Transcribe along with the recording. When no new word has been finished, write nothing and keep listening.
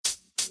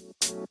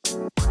Now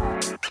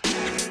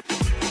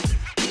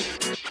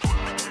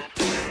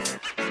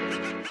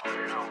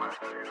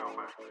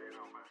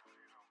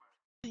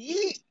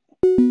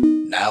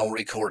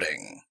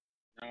recording.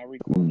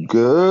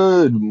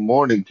 Good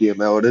morning,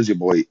 PML. It is your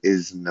boy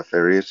Is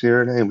Nefarious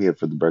here, and I am here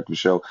for the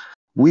breakfast show.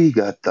 We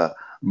got the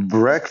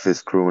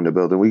breakfast crew in the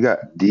building. We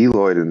got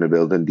Deloitte in the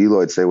building.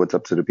 Deloitte, say what's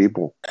up to the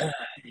people.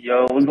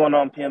 Yo, what's going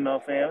on,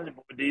 PML fans? Your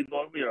boy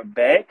D-Boy. We are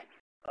back.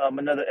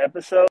 Another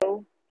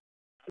episode.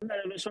 I'm not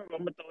even sure if I'm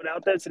going to throw it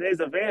out there. Today's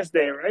Advanced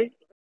Day, right?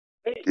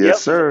 Yes, Yep,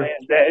 sir.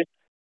 it's Advanced Day.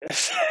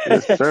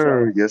 Yes,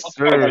 sir. Yes, I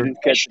sir.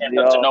 just catch Shit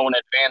y'all. to know when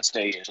advanced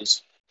day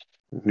is.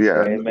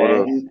 Yeah, Hey, what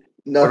man.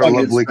 a Nothing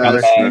gets lovely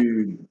past connection.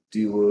 you,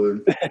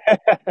 D-Wood.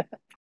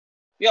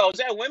 Yo, is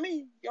that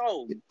Wimmy?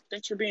 Yo,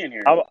 thanks for being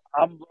here.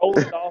 I'm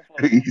rolling off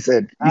of He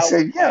said, hour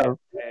yeah. past,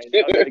 man.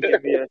 Y'all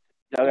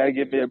gotta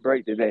give me a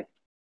break today.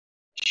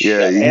 Yeah,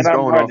 Shut he's And I'm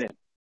going off. running.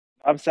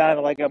 I'm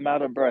sounding like I'm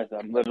out of breath.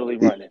 I'm literally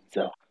running.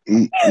 So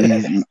He,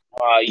 you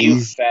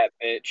he's fat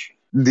bitch.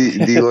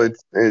 Deloitte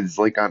is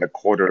like on a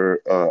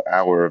quarter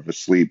hour of a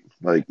sleep.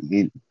 Like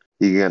he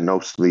got no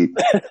sleep.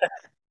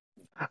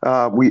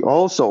 We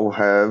also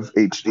have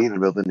HD in the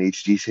building.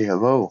 HD, say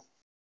hello.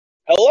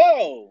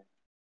 Hello.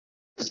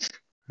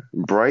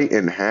 Bright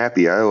and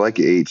happy. I like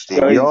it, HD.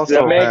 Yo, We that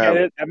also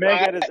man have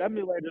got his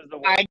emulators to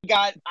work. I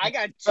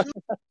got two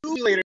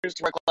emulators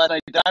to work last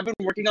night that I've been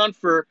working on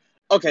for.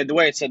 Okay, the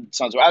way it sounds.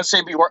 I would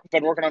say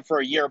been working on for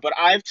a year, but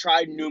I've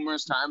tried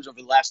numerous times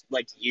over the last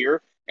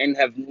year and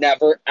have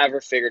never ever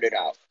figured it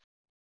out.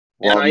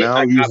 well And now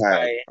I you got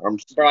have.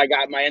 I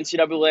got my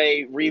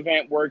NCAA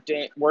revamp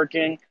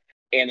working,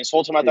 and this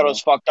whole time I thought it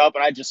was fucked up,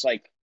 and I just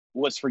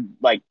was for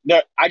I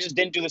just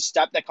didn't do the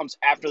step that comes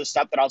after the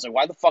step that I was like,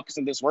 why the fuck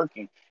isn't this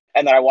working?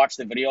 And then I watched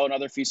the video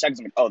another few seconds.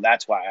 I'm like, oh,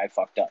 that's why I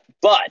fucked up.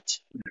 But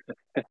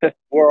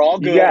we're all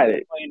good. You got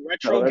it. Playing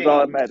retro That's games. all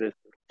that matters.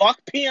 Fuck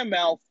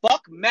PML.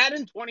 Fuck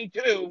Madden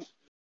 22.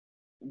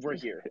 We're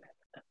here.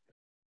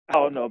 I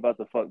don't know about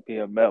the fuck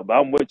PML, but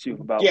I'm with you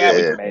about Yeah,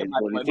 Yeah. but Madden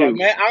look, 22.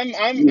 man,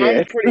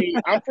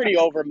 I'm pretty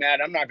over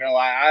Madden. I'm not gonna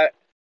lie.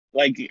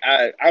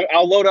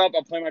 I'll load up.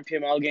 I'll play my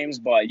PML games,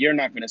 but you're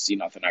not gonna see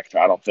nothing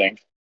extra. I don't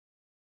think.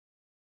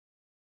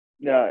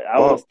 Yeah, I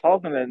was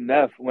talking to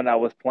Neff when I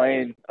was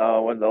playing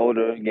one of the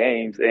older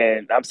games,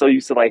 and I'm so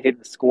used to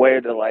hitting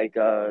square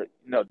to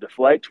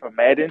deflect from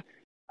Madden.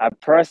 I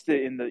pressed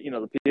it in the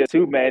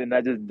PS2 Madden, and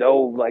I just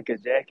dove like a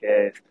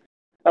jackass.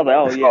 I was like,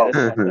 oh yeah,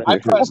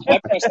 that's fucked I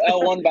pressed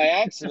L1 by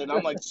accident.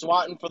 I'm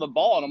swatting for the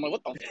ball, and I'm like,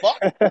 what the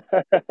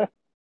fuck?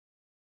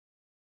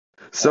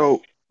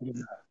 So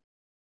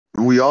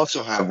we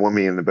also have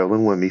Wimmy in the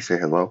building. Wimmy, say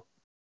hello.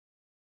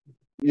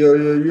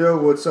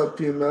 Yo, what's up,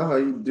 PML? How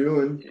you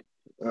doing?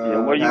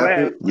 Where you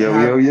at?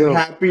 Yo.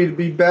 Happy to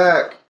be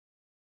back.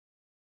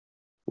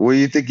 Where do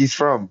you think he's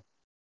from?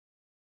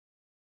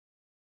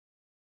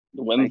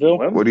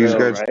 Wimville? What do you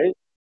guys? Right?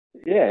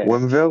 Yeah.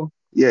 Wimville?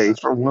 Yeah, he's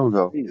from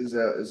Wimville. Is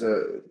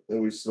that?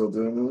 Are we still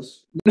doing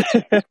this?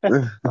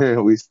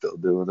 We still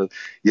doing it.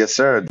 Yes,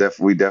 sir.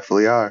 We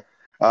definitely are.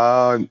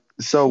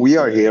 So we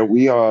are here.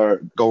 We are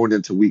going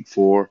into week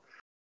 4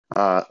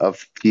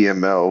 of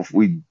PML.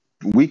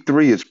 Week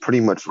 3 is pretty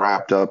much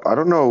wrapped up. I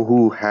don't know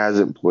who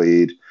hasn't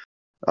played.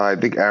 I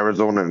think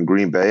Arizona and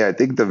Green Bay. I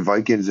think the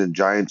Vikings and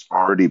Giants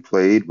already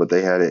played, but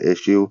they had an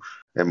issue.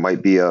 It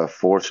might be a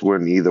force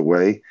win either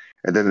way.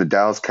 And then the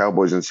Dallas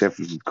Cowboys and San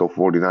Francisco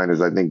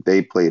 49ers, I think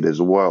they played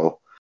as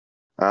well.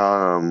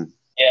 Yeah,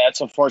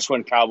 it's a force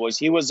win Cowboys.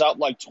 He was up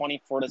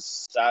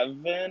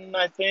 24-7,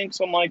 I think,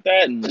 something like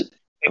that. And the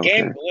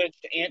game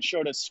glitched. Ant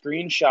showed a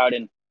screenshot,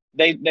 and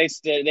they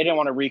didn't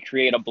want to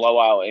recreate a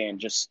blowout and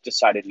just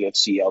decided to give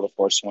CL the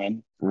force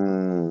win.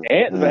 Ant's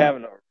been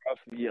having a rough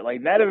year.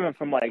 Not even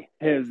from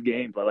his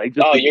game, but just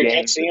the you're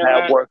games seeing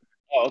that that? work.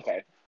 Oh,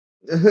 okay.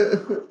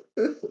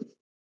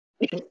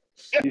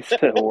 You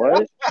said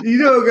what? You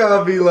don't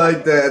gotta be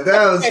like that.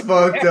 That was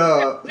fucked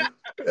up.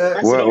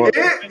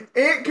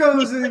 Ant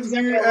comes in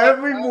here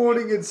every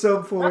morning at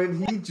some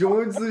point. He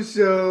joins the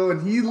show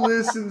and he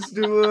listens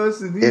to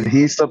us and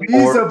he's a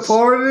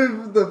part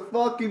of the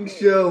fucking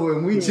show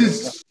and we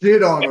just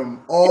shit on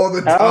him all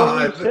the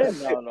time.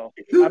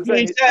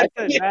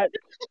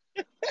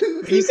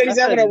 He said he's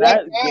having a rough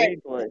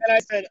time, and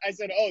I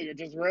said, "Oh, you're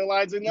just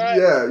realizing that?"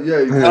 Yeah.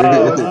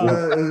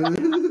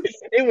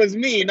 It was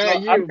me,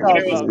 not you. But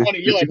it was funny.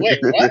 You're like, "Wait,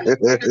 what?"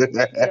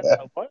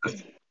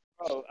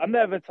 Bro, I'm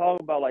not even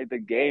talking about the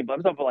game, but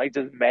I'm talking about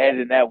just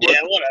Madden that work.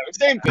 Yeah, whatever.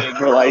 Same thing.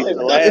 For the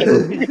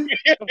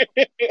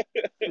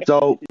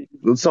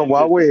last. So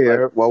while we're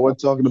here, while we're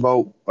talking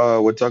about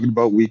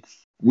week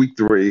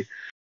 3.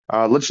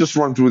 Let's just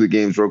run through the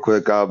games real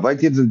quick.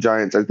 Vikings and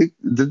Giants. I think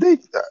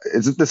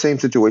is it the same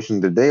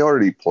situation? Did they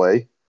already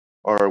play,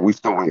 or are we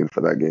still waiting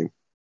for that game?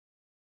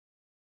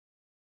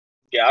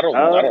 Yeah, I don't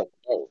know.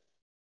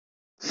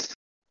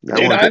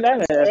 Dude,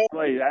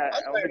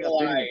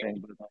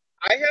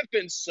 I have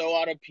been so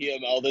out of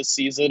PML this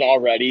season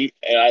already,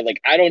 and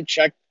I don't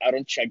check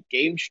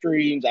game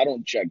streams. I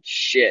don't check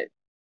shit.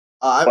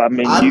 But I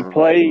mean, you I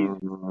played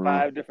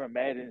 5 different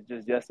Maddens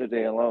just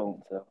yesterday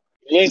alone. So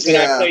Listen,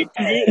 Yeah. I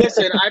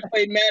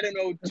played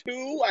Madden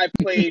 02, I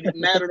played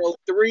Madden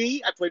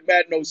 03, I played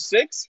Madden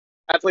 06,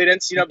 I played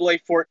NCAA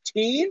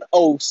 14,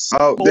 04.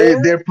 Oh,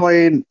 they're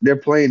playing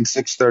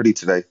 6:30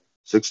 today.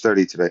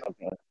 6:30 today.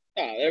 okay.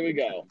 Ah, there we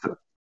go.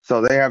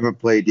 So they haven't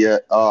played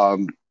yet.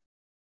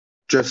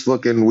 Just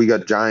looking, we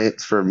got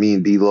Giants for me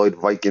and D Lloyd,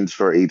 Vikings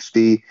for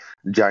HD,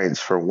 Giants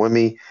for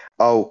Wimmy.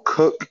 Oh,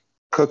 Cook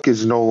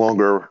is no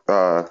longer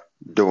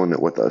doing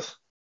it with us.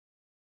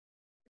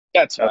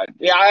 That's fine.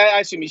 Yeah,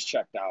 I assume he's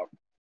checked out.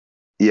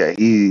 Yeah,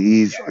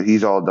 he's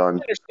all done.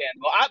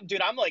 Understandable.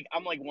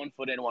 I'm like 1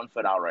 foot in, 1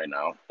 foot out right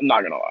now. I'm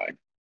not gonna lie.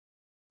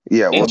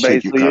 Yeah, we'll So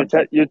take you.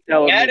 basically, you're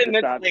telling me Madden to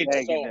stop played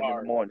tagging so him in the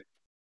hard. morning.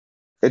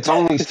 It's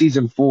only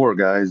season 4,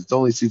 guys. It's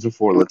only season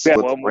 4. Let's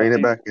got one more rein it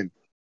season. back in.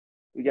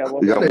 We got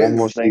We got one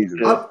more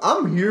season.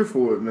 I'm here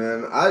for it,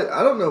 man.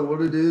 I don't know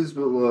what it is,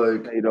 but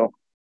like, You know,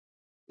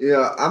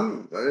 yeah,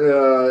 I'm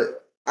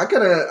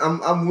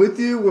with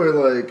you where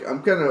like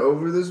I'm kind of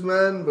over this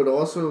man, but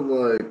also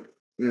like,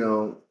 you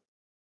know,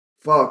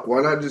 fuck,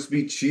 why not just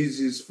be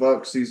cheesy as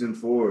fuck season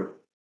 4?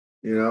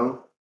 You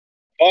know?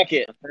 Fuck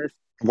it.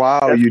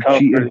 Wow, that's you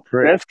cheating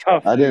prick! That's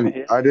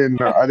comforting. I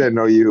didn't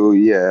know you.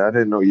 Yeah, I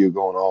didn't know you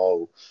going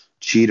all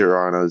cheater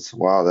on us.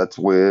 Wow, that's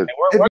weird.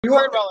 Hey, we're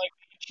worried about like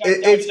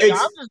checked out. He's like,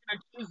 I'm just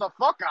gonna choose the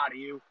fuck out of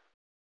you.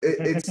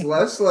 It's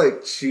less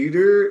like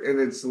cheater,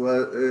 and it's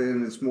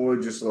more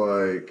just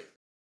like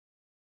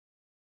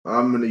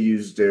I'm gonna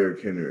use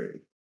Derrick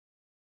Henry.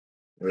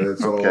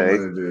 That's all I'm Okay.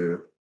 gonna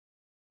do.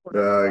 I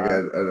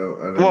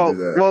don't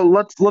do that. Well,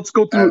 let's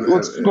go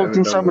through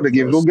some of the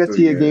games. We'll get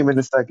to your game in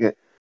a second.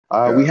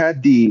 We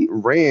had the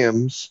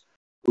Rams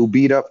who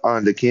beat up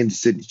on the Kansas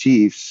City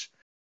Chiefs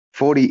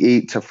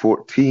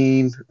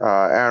 48-14.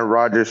 Aaron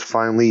Rodgers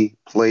finally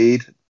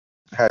played,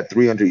 had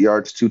 300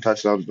 yards, 2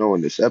 touchdowns, no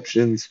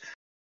interceptions.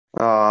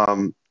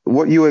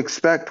 What you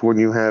expect when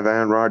you have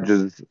Aaron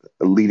Rodgers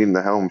leading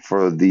the helm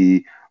for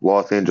the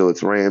Los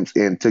Angeles Rams,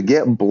 and to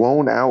get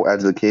blown out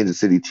as the Kansas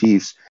City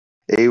Chiefs,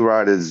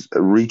 A-Rod is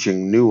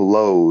reaching new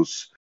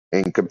lows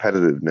in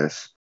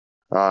competitiveness.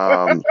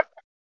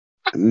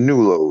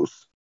 New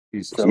lows.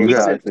 He's so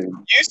excited.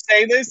 You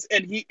say this,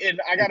 and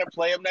I gotta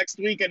play him next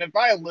week, and if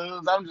I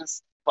lose, I'm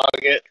just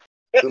fuck it.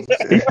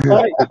 He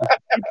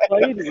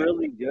played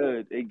really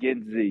good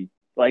against Z.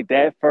 Like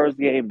that first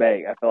game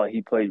back, I felt like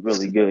he played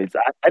really good.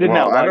 So I did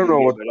not like him at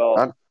all.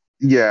 I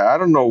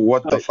don't know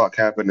what the fuck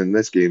happened in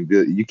this game.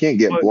 You can't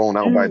get blown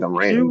out by the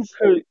Rams.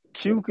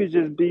 Q could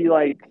just be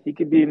like, he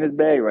could be in his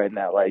bag right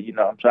now. Like,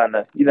 I'm trying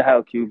to,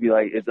 how Q be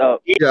like, it's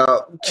up. Yeah,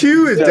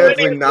 Q is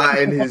definitely not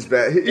in his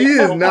bag. He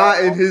is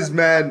not in his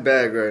man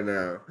bag right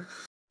now.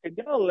 Can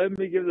y'all let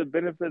me give the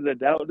benefit of the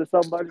doubt to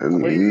somebody?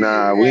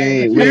 Nah, we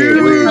ain't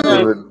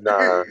doing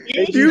nah.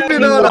 You've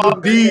been on the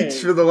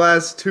beach for the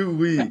last 2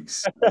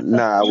 weeks.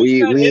 Nah,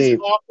 we ain't. His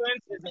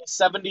offense is a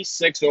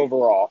 76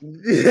 overall.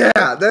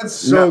 Yeah, that's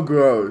so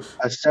gross.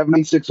 A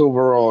 76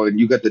 overall, and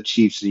you got the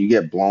Chiefs, and you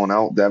get blown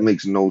out. That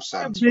makes no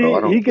sense, bro.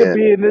 I don't He could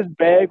be in this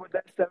bag with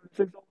that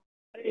 76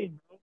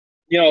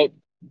 overall.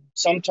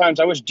 Sometimes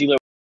I wish D-Lloyd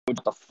would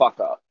get the fuck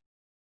up.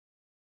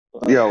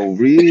 Yo,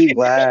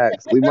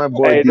 relax. Leave my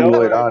boy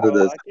D-Lloyd out of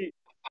this.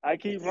 I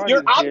keep running.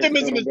 Your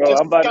optimism is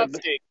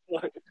disgusting.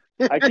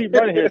 I keep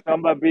running here, so I'm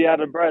about to be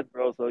out of breath,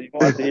 bro. So you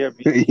won't have to hear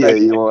me. Yeah,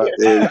 you want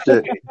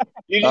shit.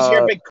 You just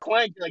hear a big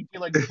clank.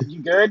 You're like,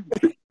 you good?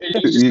 And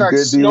you just start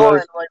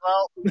snoring. Like,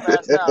 well,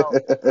 passed out.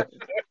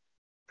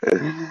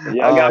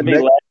 Y'all got me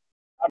laughing.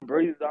 My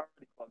breathing's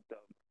already fucked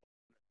up.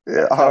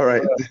 Yeah, all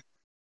right.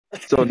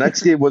 So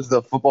next game was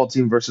the football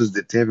team versus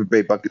the Tampa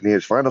Bay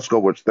Buccaneers. Final score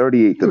was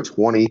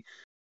 38-20.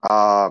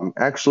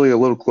 Actually a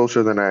little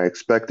closer than I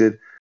expected.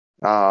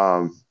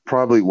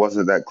 Probably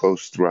wasn't that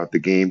close throughout the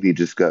game. He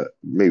just got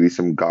maybe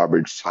some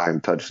garbage time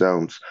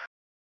touchdowns.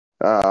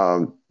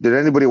 Did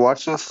anybody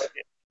watch this?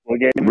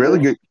 Really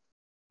good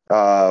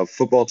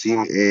football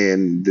team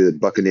and the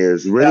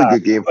Buccaneers. Really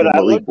good game from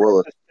Malik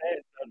Willis.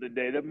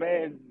 The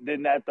man did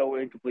not throw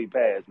an incomplete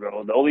pass,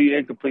 bro. The only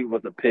incomplete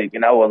was a pick,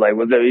 and I was like,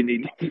 was there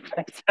any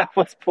defense that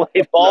was played?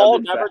 The ball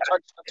never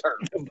touched the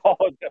turf. The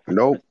ball never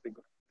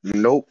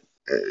Nope.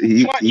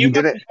 He you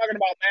didn't. Talking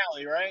about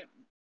Mally, right?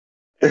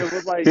 It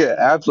was like, yeah,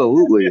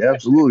 absolutely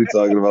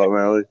talking about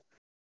Mally.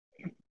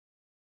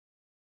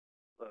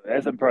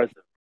 That's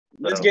impressive.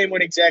 This game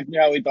went exactly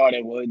how we thought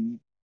it would.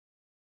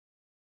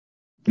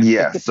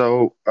 Yeah,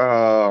 so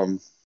I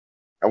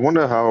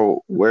wonder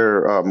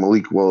where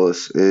Malik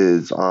Willis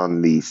is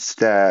on the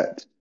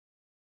stat.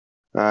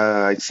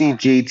 I see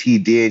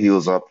JT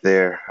Daniels up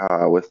there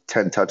with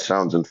 10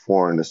 touchdowns and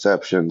 4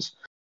 interceptions.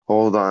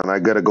 Hold on, I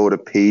gotta go to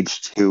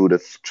page 2 to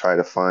try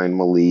to find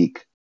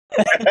Malik.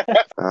 He's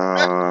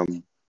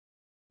right.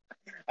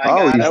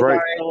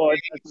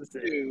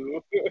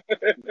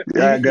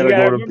 Yeah, I gotta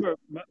go to. Remember,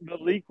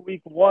 Malik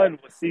week 1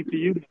 was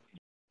CPU.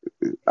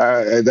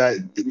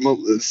 That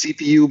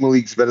CPU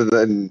Malik's better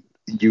than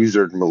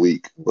user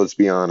Malik. Let's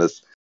be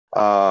honest.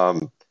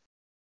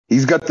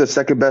 He's got the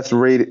second best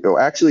rating. Oh,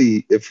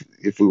 actually, if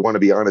we want to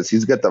be honest,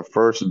 he's got the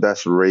first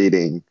best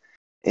rating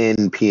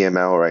in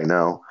PML right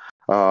now.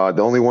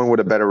 The only one with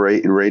a better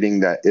rating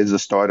that is a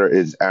starter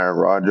is Aaron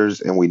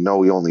Rodgers, and we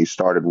know he only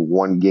started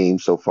one game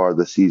so far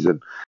this season.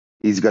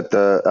 He's got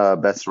the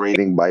best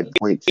rating by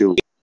 0.2.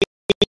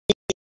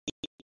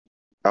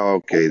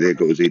 Okay, there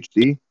goes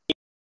HD.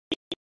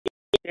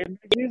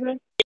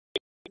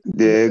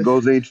 There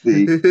goes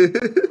HD.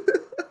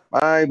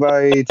 Bye,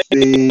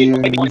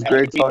 HD. It was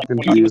great talking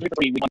to you.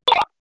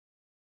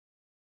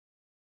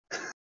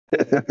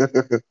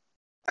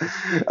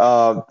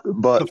 But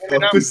What the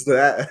fuck was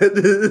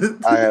that?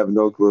 I have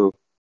no clue.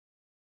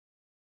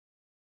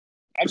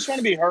 I'm just trying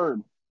to be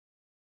heard.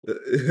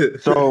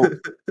 So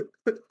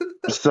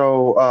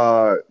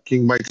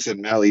King Mike said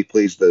Mally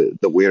plays the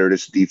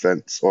weirdest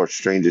defense or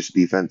strangest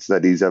defense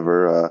that he's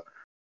ever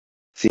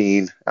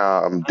seen.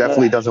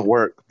 Definitely doesn't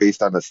work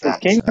based on the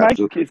stats.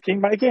 Is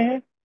King Mike in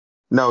here?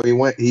 No,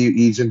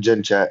 he's in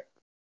Gen Chat.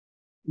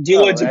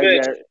 D-Lloyd's a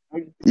bitch.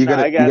 You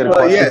got a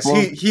yes,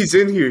 he's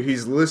in here.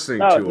 He's listening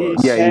to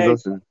us. Yeah, he's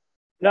listening.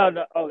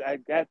 No. Oh, I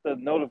got the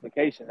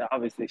notification.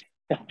 Obviously,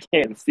 I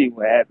can't see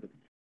what happened.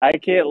 I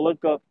can't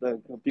look up the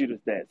computer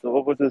stats. So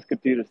what was his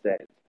computer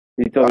stats?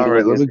 He told me. All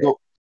right, let me go.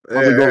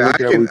 I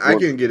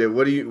can get it.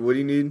 What do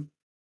you need?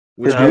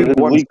 Week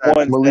one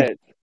stats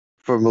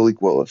for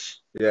Malik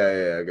Willis.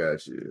 Yeah, I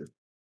got you.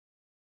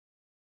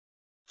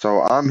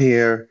 So I'm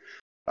here.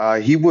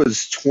 He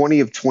was 20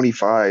 of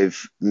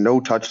 25, no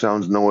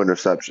touchdowns, no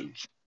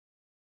interceptions.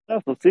 Oh,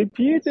 so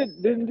CPU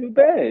didn't do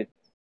bad.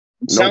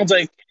 Sounds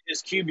like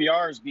his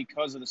QBR is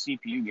because of the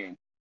CPU game.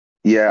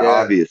 Yeah,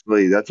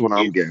 obviously. That's what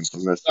I'm getting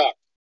from this.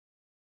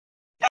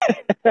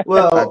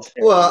 Well,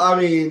 I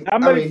mean,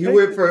 he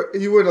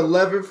went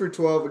 11 for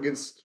 12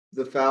 against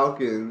the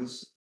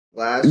Falcons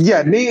last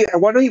year.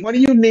 Why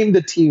don't you name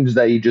the teams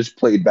that he just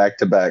played back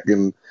to back,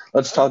 and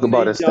let's talk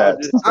about his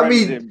stats. I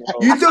mean,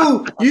 you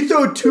throw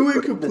 2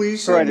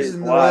 incompletions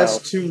in the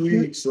last 2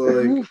 weeks,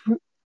 like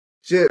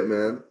shit,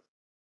 man.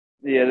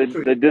 Yeah,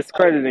 the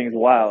discrediting is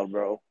wild,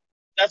 bro.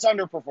 That's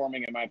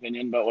underperforming in my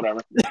opinion, but whatever.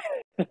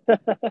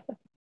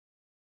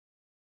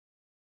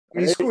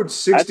 He scored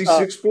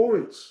 66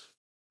 points.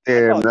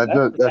 Damn,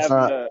 that's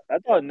not. I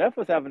thought Neff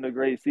was having a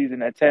great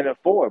season at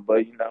 10-4,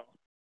 but he's not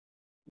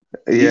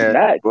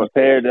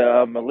compared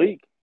to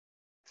Malik.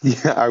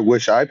 Yeah, I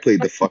wish I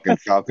played the fucking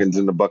Falcons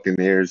and the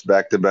Buccaneers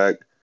back to back.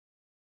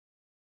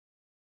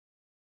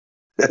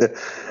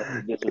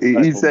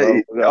 He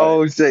said,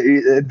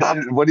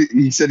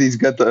 he said he's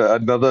got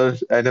another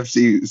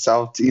NFC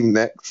South team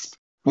next.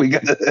 We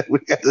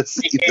gotta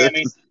see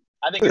this.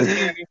 I think it's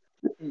Cammy.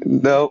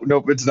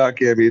 Nope, it's not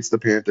Cammy. It's the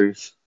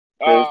Panthers.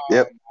 Oh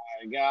yep.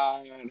 My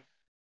God.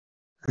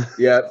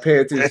 Yeah,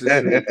 Panthers.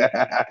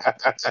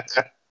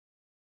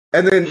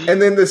 and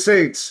then the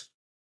Saints.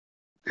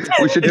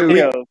 We should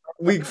do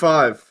week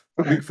 5.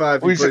 Week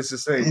 5, he plays the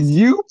Saints.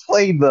 You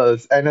played the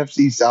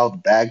NFC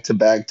South back to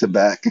back to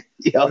back.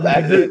 He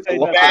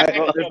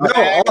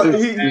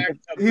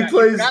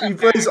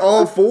plays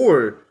all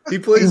 4. He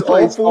plays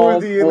all 4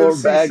 of the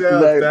NFC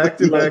South back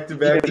to back to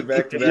back to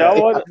back to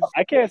back.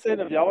 I can't say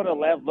that if y'all want to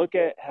look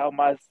at how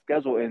my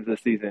schedule ends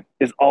this season.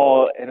 It's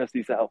all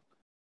NFC South.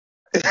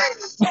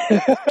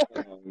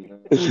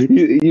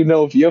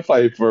 If you're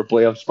fighting for a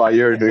playoff spot,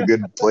 you're in a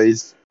good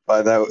place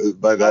by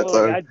that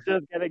time. I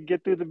just gotta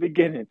get through the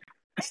beginning.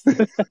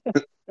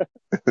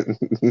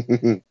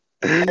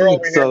 We're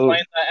over here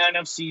playing the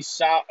NFC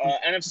South,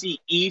 NFC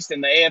East,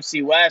 and the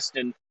AFC West,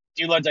 and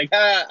D-Lloyd's like,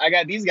 I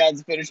got these guys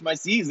to finish my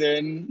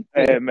season.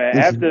 Hey man,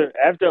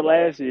 after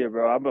last year,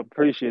 bro, I'm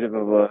appreciative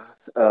of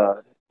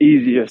a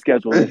easier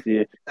schedule this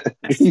year.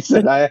 He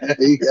said,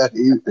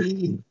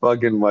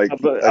 fucking Mike.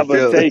 I'm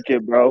gonna take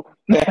it, bro.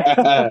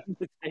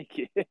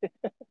 Take it.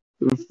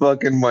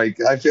 Fucking Mike.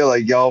 I feel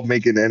like y'all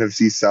making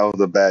NFC South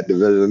a bad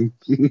division.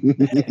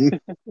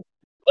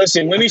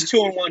 Listen, when he's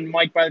 2-1,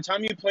 Mike, by the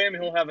time you play him,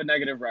 he'll have a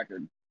negative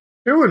record.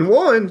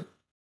 2-1?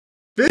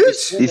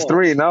 Bitch? He's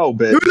 3-0,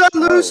 bitch. Who did I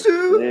lose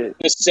to?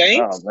 The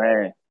Saints? Oh,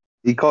 man.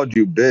 He called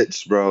you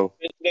bitch, bro.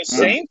 The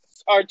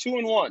Saints are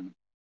 2-1.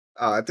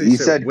 Oh, I think he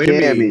said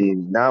Cammy,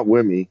 not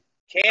Wimmy.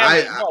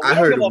 I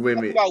heard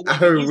Wimmy. I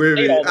heard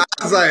Wimmy. I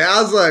was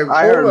like,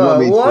 I heard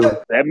Wimmy what? Too.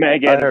 That man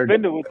got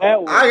defended with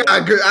that one.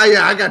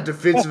 I got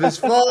defensive as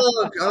fuck.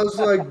 I was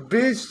like,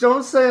 bitch,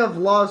 don't say I've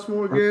lost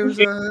more games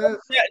than I have.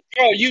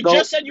 Bro, you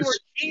just said you were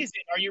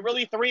teasing. Are you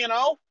really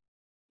 3-0?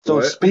 So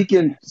what?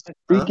 speaking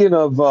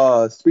of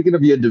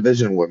your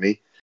division, Wimmy,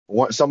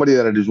 somebody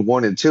that is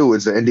 1-2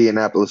 is the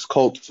Indianapolis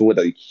Colts with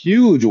a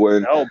huge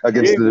win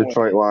against the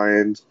Detroit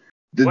Lions.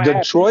 The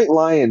Detroit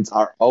Lions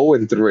are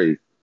 0-3.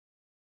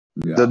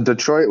 Yeah. The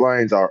Detroit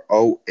Lions are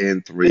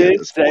 0-3 at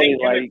this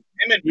point. Like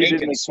he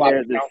didn't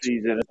care this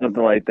season or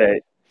something like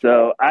that.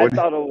 So I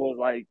thought it was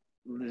like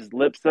just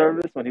lip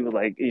service when he was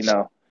like,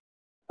 I'm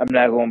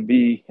not going to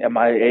be at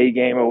my A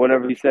game or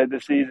whatever he said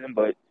this season.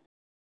 But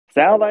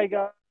sound like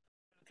I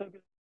took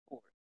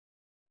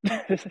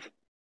it.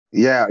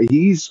 Yeah,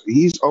 he's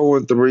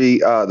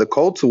 0-3. The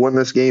Colts won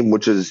this game,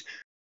 which is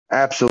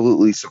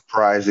absolutely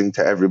surprising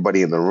to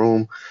everybody in the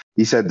room.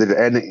 He said,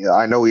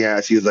 I know he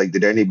asked, he was like,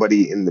 did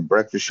anybody in the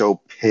breakfast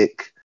show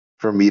pick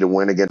for me to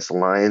win against the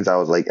Lions? I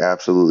was like,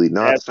 absolutely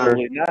not, sir.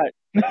 Absolutely not.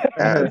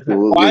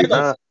 Absolutely Why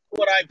not. the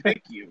would I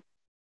pick you?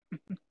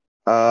 You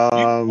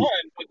Um, won,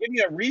 but give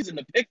me a reason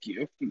to pick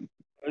you.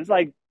 It's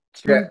like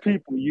two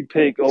people you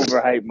pick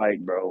over Hype Mike,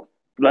 bro.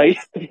 Like,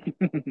 it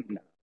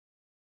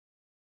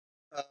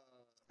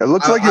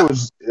looks like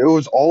it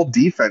was all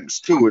defense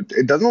too.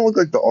 It doesn't look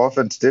like the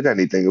offense did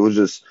anything. It was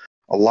just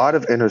a lot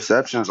of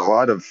interceptions, a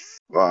lot of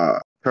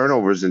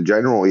turnovers in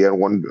general. He had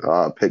one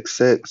pick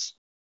six.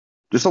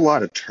 Just a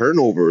lot of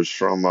turnovers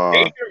from.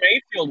 Baker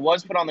Mayfield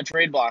was put on the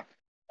trade block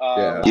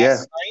last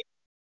night,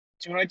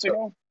 2 nights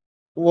ago.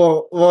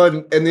 Well,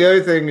 and the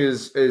other thing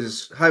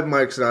is Hype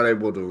Mike's not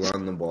able to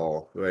run the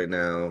ball right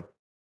now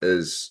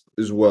as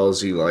well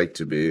as he like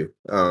to be.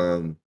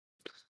 But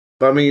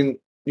I mean,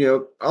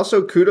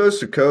 also kudos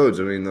to Codes.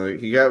 I mean, like,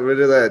 he got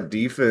rid of that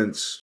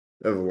defense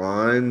of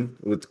line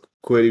with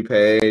Kwity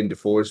Paye and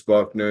DeForest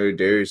Buckner,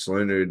 Darius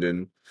Leonard,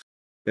 and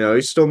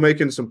he's still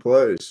making some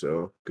plays.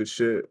 So good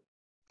shit.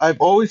 I've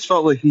always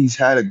felt like he's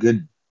had a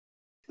good,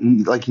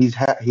 he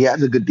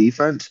has a good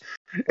defense.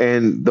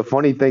 And the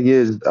funny thing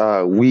is,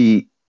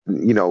 we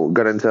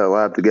got into the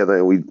lab together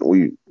and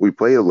we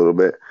played a little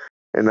bit,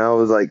 and I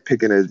was like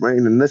picking his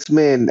brain, and this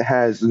man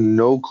has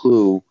no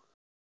clue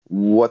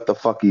what the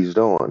fuck he's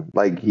doing.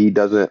 Like, he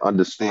doesn't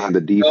understand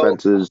the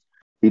defenses.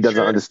 He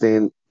doesn't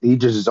understand. He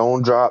just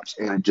zone drops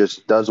and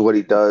just does what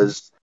he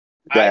does.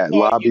 That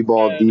lobby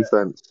ball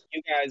defense.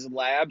 You guys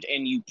labbed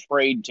and you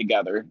prayed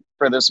together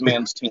for this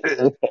man's team.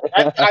 I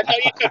thought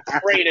you could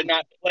prayed and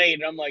not played,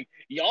 and I'm like,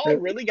 y'all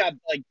really got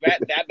like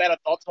that bad of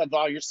thoughts about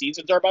how your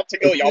seasons are about to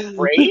go. Y'all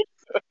prayed.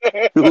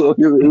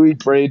 We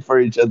prayed for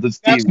each other's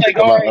teams. That's like,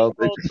 all right, well,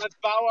 let's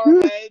bow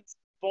our heads.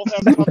 Both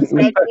have tough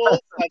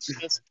schedules. Let's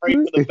just pray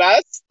for the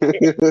best.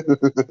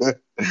 The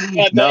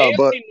AFC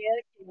North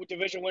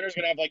division winner is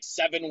going to have like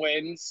 7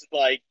 wins.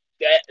 Like,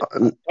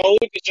 Code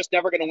is just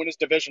never going to win his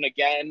division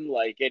again.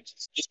 Like,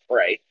 it's just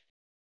pray.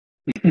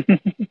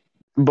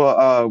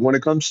 But when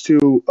it comes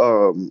to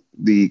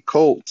the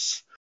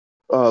Colts,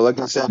 like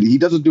I said, he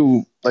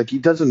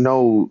doesn't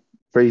know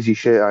crazy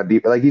shit on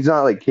deep. Like, he's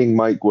not like King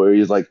Mike where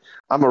he's like,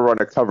 I'm gonna run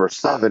a cover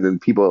 7,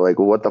 and people are like,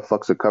 well, what the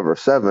fuck's a cover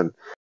 7?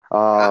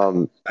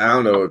 I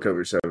don't know what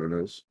cover 7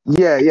 is.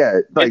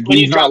 Yeah. Like, when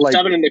you drop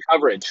 7 into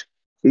coverage.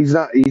 He's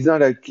not King.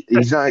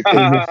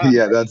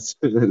 Yeah, that's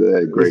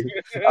great.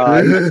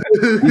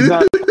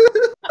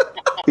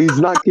 He's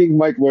not King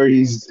Mike where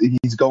he's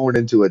going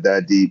into it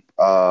that deep.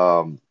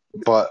 But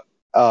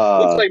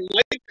looks like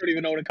Mike don't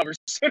even know what a cover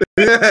 7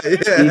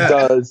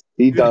 is.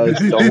 He does.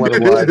 Don't let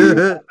him lie to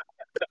you.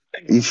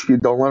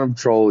 Don't let him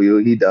troll you.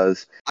 He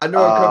does. I know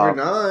cover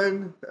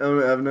 9.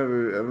 I've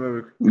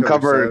never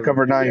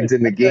cover 9's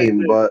in the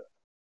game, but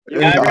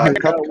what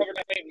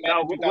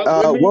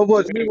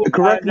was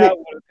correct me?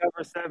 What a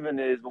cover 7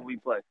 is when we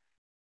play.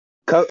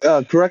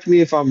 Correct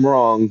me if I'm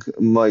wrong,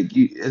 Mike.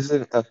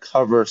 Isn't a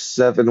cover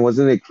 7?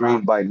 Wasn't it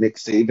created by Nick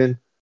Saban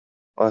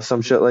or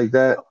some shit like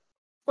that?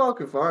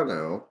 Fuck if I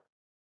know.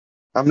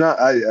 I'm not.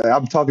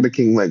 I'm talking to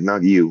King Mike,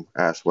 not you,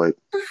 asswipe.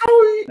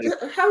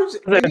 How's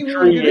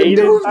anyone gonna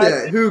do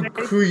that? Who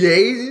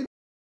created?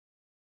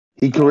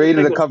 He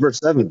created a cover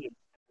 7.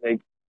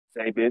 Nick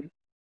Saban.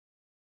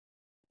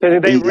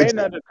 Because they ran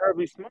under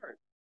Kirby Smart.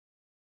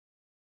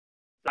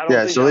 I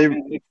don't think it was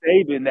Nick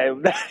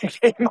Saban that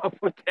came up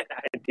with that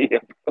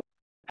idea, bro.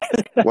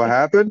 What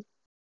happened?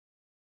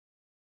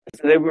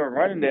 So they were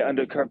running it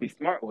under Kirby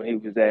Smart when he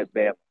was at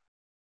Bama.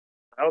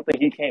 I don't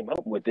think he came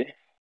up with it.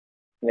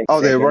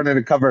 They were running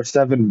a cover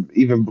 7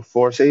 even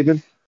before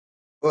Saban?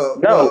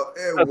 Wow,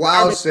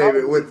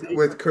 Saban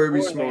with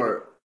Kirby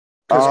Smart.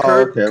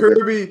 Because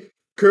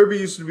Kirby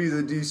used to be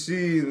the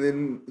DC, and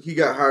then he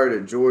got hired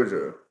at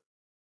Georgia.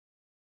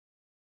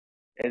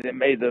 And it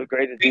made the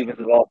greatest defense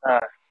of all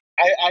time.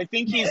 I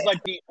think he's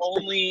like the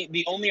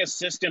only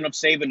assistant of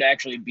Saban to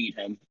actually beat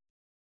him.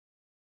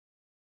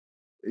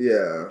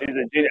 Yeah.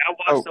 I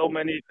watched so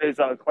many of his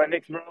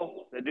clinics,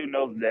 bro. The dude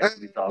knows exactly what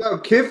he's talking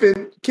about.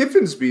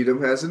 Kiffin's beat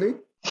him, hasn't he?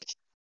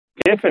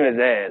 Kiffin is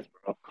ass,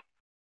 bro.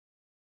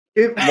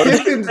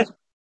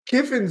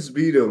 Kiffin's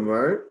beat him,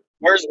 right?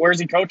 Where's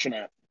he coaching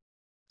at?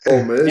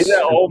 Ole Miss. He's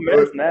at Ole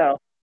Miss now.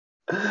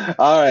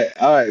 All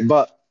right.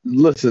 But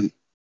listen,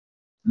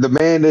 the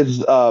man is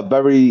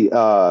very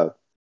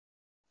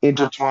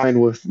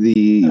intertwined with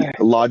the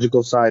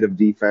logical side of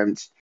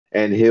defense,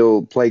 and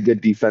he'll play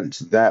good defense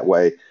that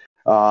way.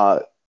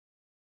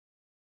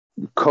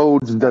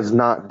 Codes does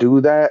not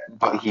do that,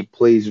 but he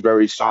plays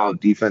very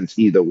solid defense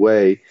either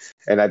way.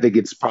 And I think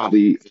it's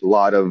probably a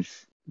lot of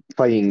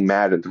playing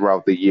Madden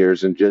throughout the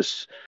years and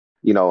just,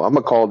 I'm going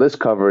to call this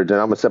coverage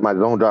and I'm going to set my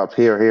zone drops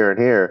here, and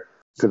here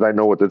because I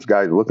know what this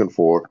guy's looking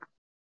for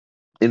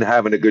in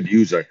having a good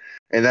user.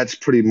 And that's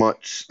pretty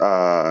much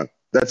how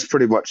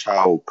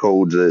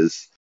Codes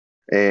is.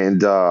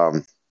 And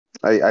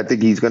I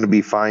think he's going to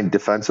be fine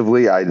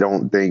defensively. I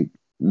don't think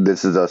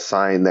this is a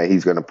sign that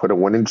he's going to put a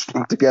winning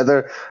streak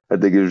together. I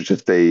think it was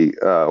just a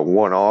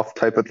one-off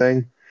type of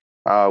thing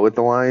with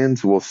the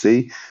Lions. We'll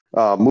see.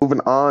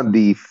 Moving on,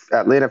 the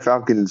Atlanta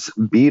Falcons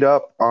beat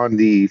up on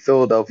the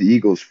Philadelphia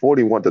Eagles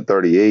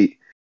 41-38.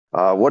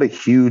 What a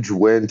huge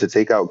win to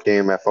take out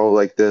KMFO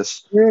like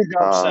this. Huge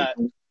upset.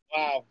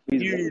 Wow.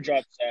 Huge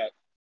upset.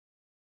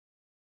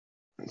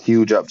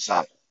 Huge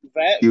upset.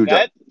 Vet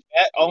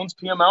owns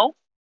PML?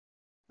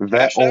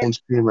 Vet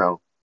owns PML.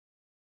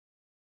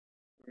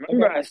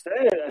 Remember, I said,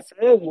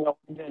 you know,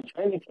 in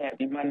training camp,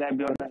 he might not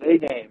be on the A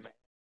game.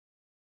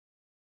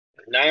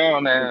 No,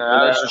 man,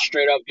 that's just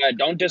straight up Vet.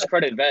 Don't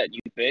discredit Vet,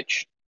 you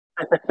bitch.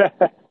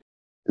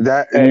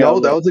 That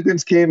was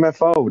against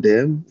KMFO,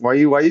 Dan. Why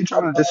you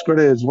trying to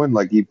discredit his win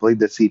like he played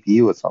the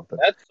CPU or something?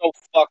 That's so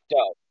fucked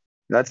up.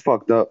 That's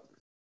fucked up.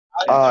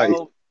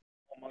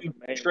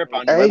 Trip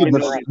on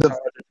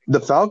the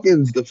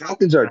Falcons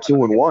are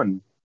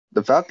 2-1.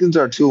 The Falcons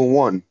are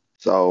 2-1.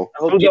 So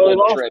who's the only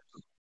loss?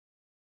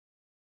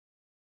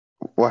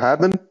 What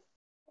happened?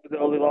 Who's the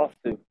only loss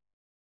to?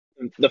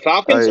 The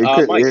Falcons.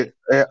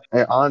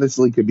 It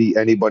honestly could be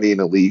anybody in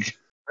the league.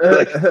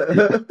 Like,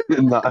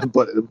 not,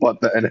 but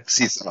the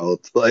NFC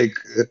South. Like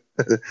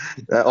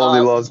that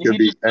only loss could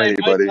be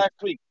anybody.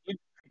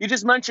 You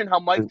just mentioned how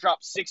Mike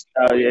dropped 60.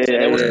 Oh yeah.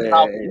 That was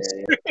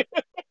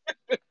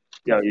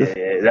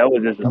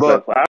just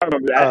disrespectful. I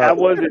remember that. I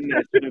was in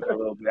that too for a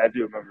little bit. I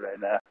do remember that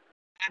now.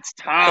 That's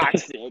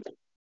toxic.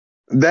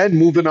 Then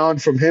moving on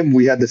from him,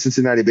 we had the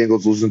Cincinnati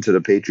Bengals losing to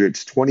the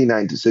Patriots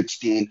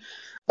 29-16.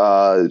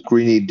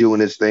 Greeny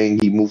doing his thing.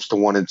 He moves to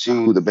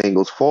 1-2. The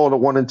Bengals fall to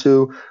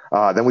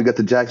 1-2. Then we got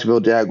the Jacksonville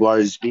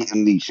Jaguars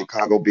beating the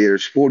Chicago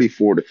Bears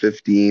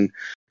 44-15.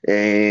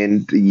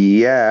 And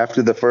yeah,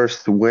 after the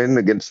first win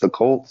against the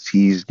Colts,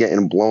 he's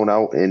getting blown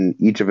out in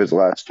each of his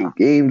last two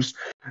games.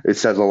 It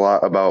says a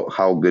lot about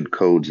how good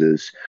Codes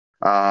is.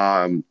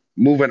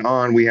 Moving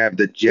on, we have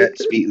the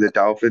Jets beating the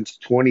Dolphins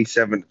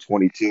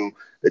 27-22.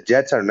 The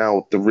Jets are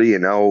now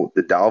 3-0.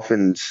 The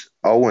Dolphins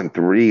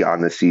 0-3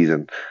 on the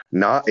season.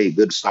 Not a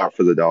good start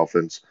for the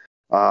Dolphins.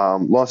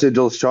 Los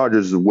Angeles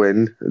Chargers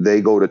win. They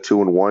go to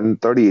 2-1,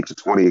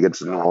 38-20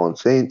 against the New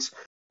Orleans Saints.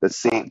 The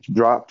Saints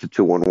drop to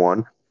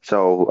 2-1.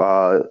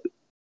 So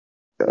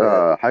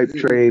hype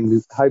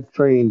train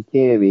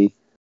Cammy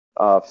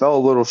fell a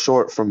little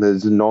short from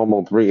his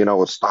normal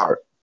 3-0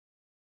 start.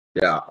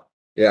 Yeah.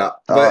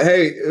 But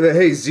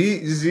hey,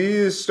 Z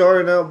is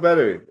starting out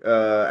better.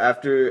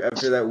 After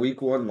that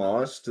week 1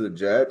 loss to the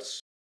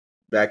Jets,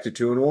 back to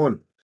 2-1.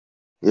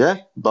 Yeah,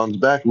 bounce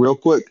back real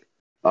quick.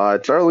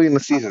 It's early in the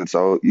season,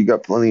 so you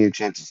got plenty of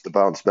chances to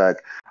bounce back.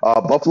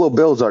 Buffalo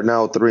Bills are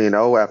now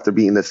 3-0 after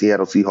beating the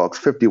Seattle Seahawks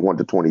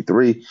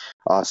 51-23.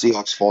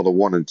 Seahawks fall to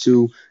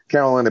 1-2.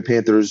 Carolina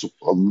Panthers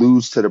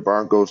lose to the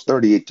Broncos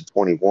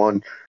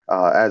 38-21.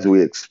 As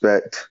we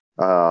expect,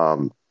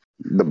 the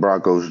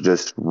Broncos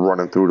just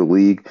running through the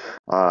league.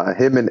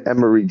 Him and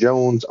Emory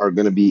Jones are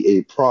going to be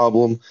a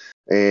problem,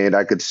 and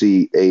I could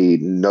see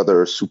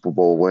another Super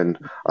Bowl win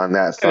on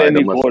that side.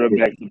 Any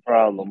quarterback's the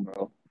problem,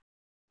 bro.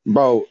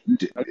 Bro,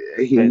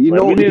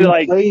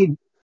 played.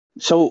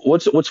 So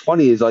what's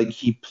funny is like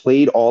he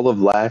played all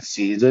of last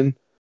season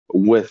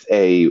with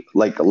a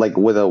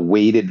with a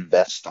weighted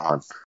vest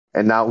on,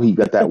 and now he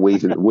got that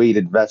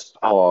weighted vest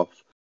off,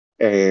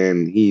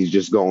 and he's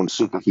just going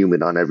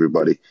superhuman on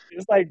everybody.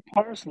 It's like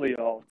partially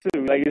off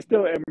too. Like it's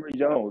still Emory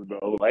Jones,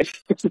 bro. Like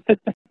it's a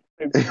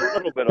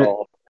little bit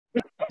off.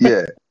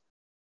 Yeah.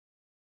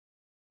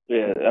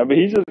 Yeah, I mean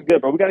he's just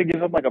good, bro. We got to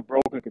give him like a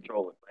broken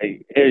controller.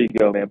 Like here you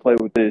go, man. Play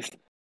with this.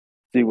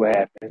 See what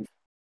happens.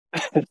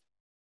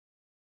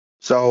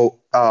 So,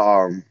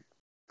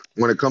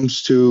 when it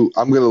comes to,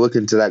 I'm going to look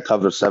into that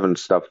cover 7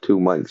 stuff too,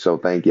 Mike. So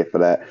thank you for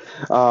that.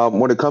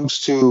 When it comes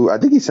to, I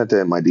think he sent it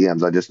in my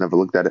DMs. I just never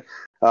looked at it.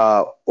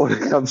 When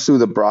it comes to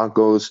the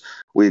Broncos,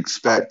 we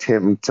expect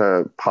him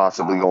to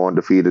possibly go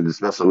undefeated,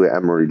 especially with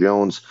Emory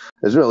Jones.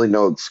 There's really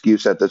no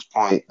excuse at this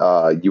point.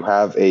 You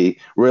have a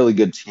really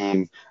good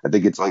team. I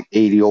think it's like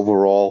 80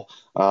 overall.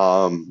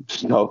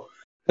 So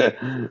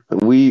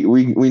we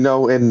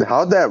know. And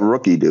how'd that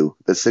rookie do?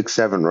 The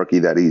 6'7" rookie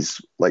that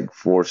he's like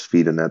force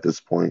feeding at this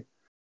point.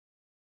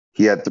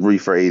 He had 3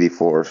 for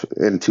 84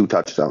 and 2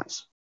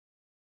 touchdowns.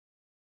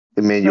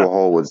 Emmanuel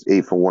Hall was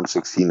 8 for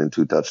 116 and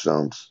 2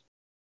 touchdowns.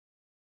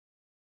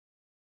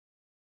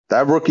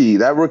 That rookie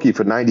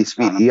for 90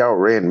 speed, he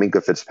outran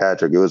Minkah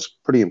Fitzpatrick. It was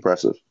pretty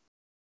impressive.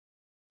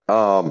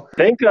 I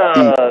think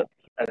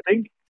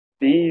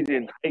Steve's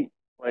in height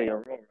play a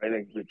role. I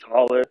think you're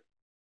taller.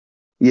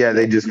 Yeah,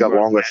 they just got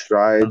longer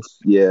strides.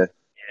 Yeah.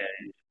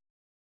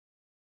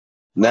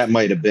 That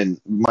might have been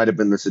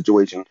the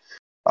situation.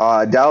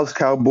 Dallas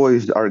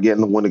Cowboys are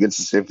getting the win against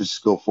the San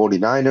Francisco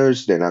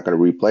 49ers. They're not going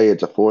to replay it.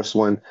 It's a forced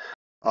win.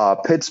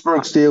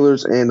 Pittsburgh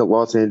Steelers and the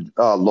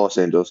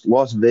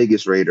Las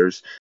Vegas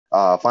Raiders.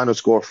 Final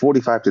score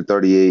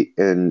 45-38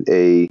 in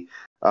a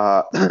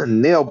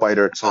nail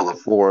biter till the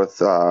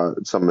fourth.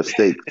 Some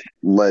mistake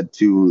led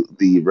to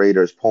the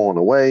Raiders pulling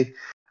away.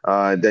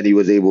 Then he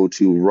was able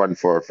to run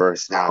for a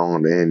first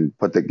down and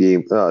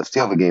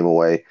steal the game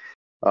away.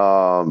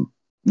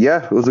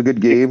 Yeah, it was a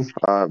good game.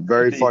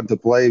 Very fun to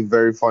play,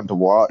 very fun to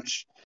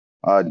watch.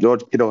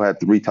 George Kittle had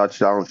 3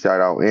 touchdowns.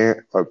 Shout out, Ant.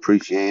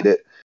 Appreciate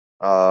it.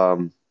 You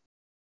go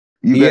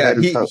ahead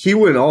and he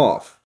went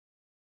off.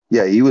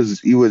 Yeah, he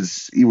was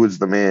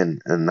the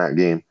man in that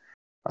game.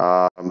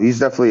 He's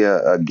definitely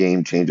a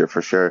game changer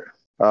for sure.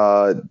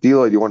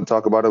 D'Lo, you want to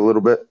talk about it a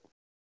little bit?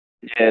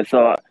 Yeah,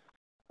 so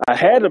I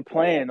had a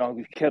plan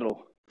on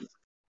Kittle,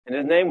 and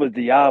his name was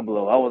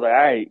Diablo. I was like, all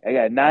right, I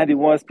got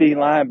 91 speed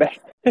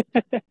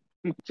linebacker.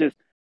 Just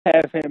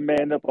have him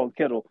man up on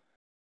Kittle.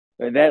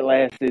 And that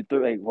lasted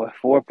through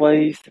 4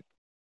 plays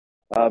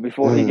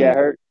before he got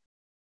hurt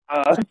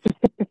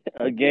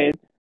again.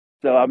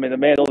 So I mean, the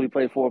man only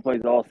played 4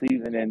 plays all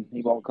season, and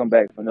he won't come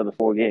back for another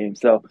 4 games.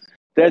 So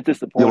that's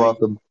disappointing. You're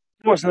welcome.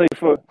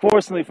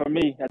 Fortunately for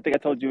me, I think I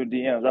told you in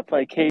DMs, I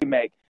played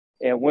K-Mac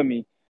and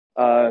Wimmy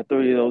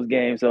 3 of those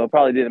games, so it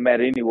probably didn't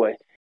matter anyway.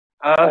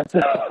 So I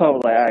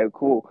was like, all right,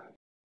 cool.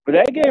 But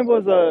that game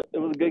was a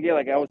good game.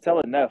 Like I was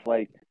telling Neff,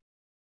 like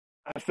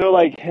I feel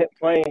like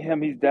playing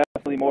him, he's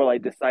definitely more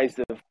like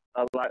decisive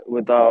a lot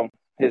with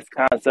his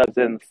concepts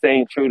and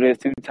staying true to his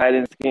 2 tight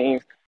end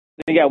schemes.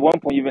 I think at one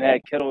point you even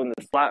had Kittle in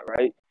the slot,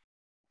 right?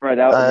 Spread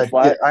out in the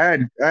slot. I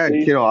had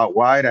Kittle out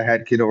wide. I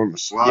had Kittle in the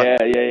slot.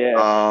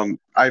 Yeah.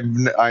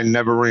 I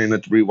never ran a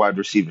 3 wide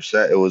receiver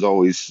set. It was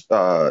always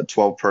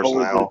 12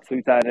 personnel. Always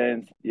 2 tight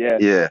ends. Yeah.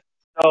 Yeah.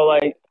 So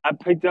like I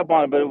picked up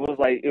on it, but it was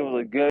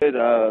a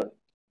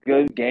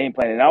good game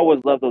plan. And I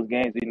always love those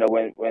games,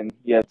 when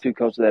you have 2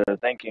 coaches that are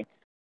thinking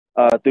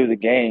through the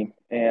game.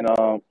 And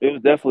it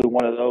was definitely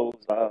one of those.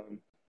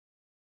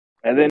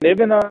 And then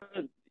even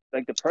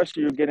like the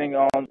pressure you're getting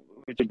on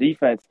with your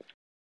defense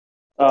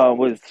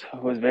was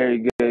very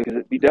good,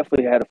 because we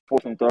definitely had a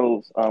 4th and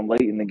throws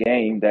late in the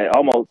game that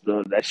almost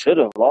that should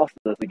have lost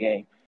us the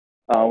game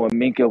when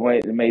Minka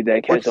went and made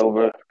that catch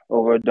over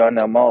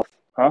Darnell Moss.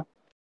 Huh?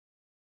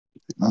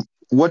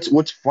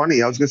 What's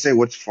funny? I was gonna say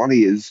what's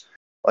funny is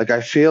like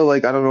I feel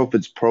like I don't know if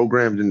it's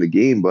programmed in the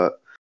game,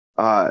 but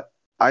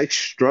I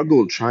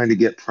struggled trying to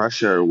get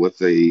pressure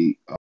with a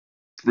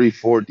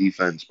 3-4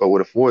 defense, but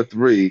with a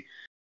 4-3,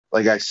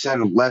 like I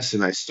send less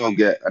and I still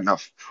get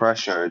enough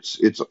pressure.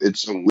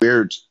 It's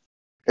weird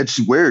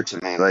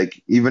to me.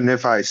 Like even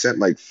if I sent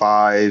like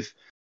 5,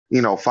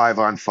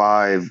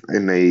 5-on-5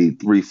 in a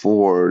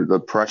 3-4, the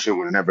pressure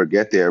would never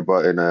get there.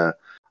 But in a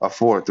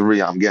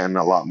 4-3, I'm getting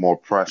a lot more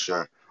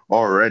pressure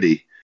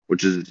already,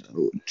 which is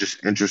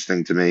just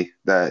interesting to me.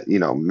 That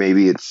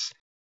maybe it's,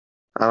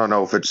 I don't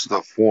know if it's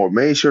the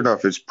formation or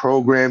if it's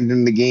programmed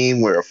in the game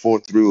where a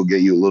 4-3 will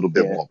get you a little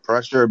bit more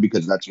pressure,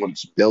 because that's what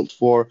it's built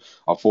for.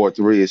 A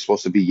 4-3 is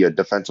supposed to be your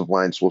defensive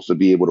line, supposed to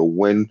be able to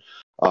win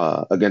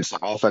against the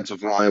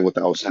offensive line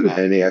without sending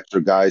any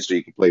extra guys, so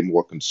you can play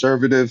more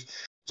conservative.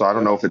 So I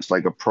don't know if it's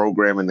like a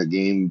program in the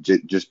game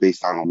just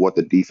based on what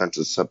the defense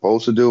is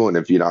supposed to do. And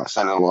if you're not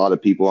sending a lot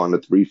of people on the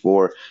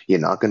 3-4, you're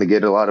not going to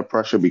get a lot of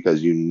pressure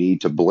because you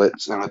need to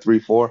blitz in a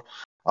 3-4.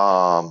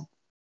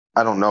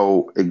 I don't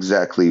know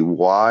exactly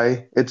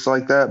why it's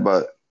like that,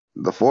 but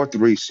the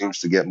 4-3 seems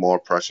to get more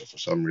pressure for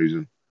some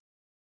reason.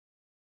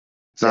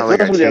 It's not like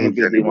I changed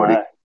anybody.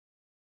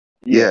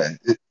 Yeah.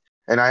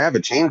 And I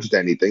haven't changed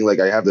anything. Like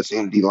I have the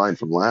same D-line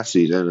from last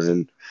season,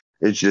 and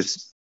it's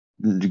just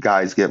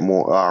guys get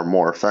are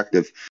more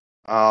effective.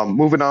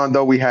 Moving on,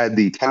 though, we had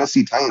the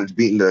Tennessee Titans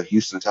beating the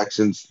Houston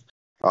Texans.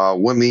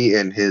 Wimmy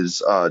and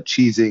his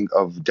cheesing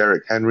of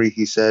Derrick Henry,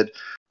 he said.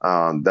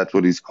 That's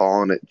what he's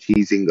calling it,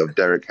 cheesing of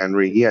Derrick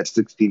Henry. He had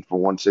 16 for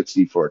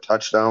 160 for a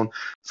touchdown,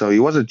 so he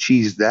wasn't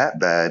cheesed that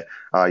bad.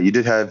 You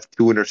did have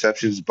 2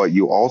 interceptions, but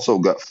you also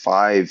got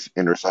 5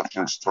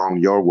 interceptions thrown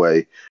your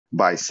way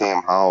by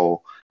Sam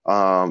Howell.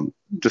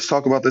 Just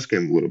talk about this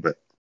game a little bit.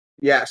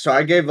 Yeah, so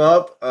I gave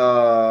up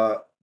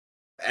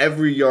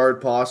every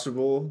yard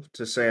possible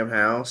to Sam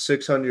Howell,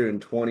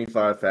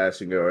 625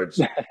 passing yards.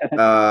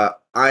 I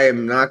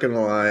am not going to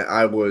lie,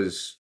 I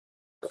was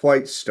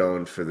quite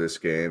stoned for this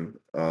game.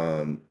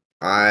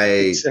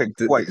 Quite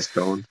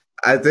stoned.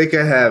 I think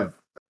I have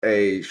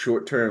a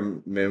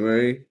short-term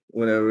memory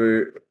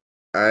whenever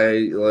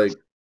I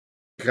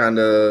kind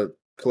of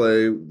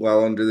play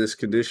while under this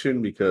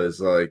condition,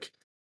 because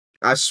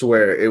I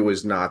swear it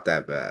was not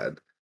that bad.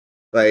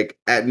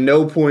 At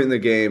no point in the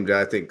game did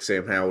I think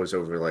Sam Howell was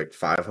over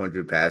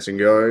 500 passing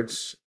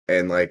yards.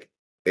 And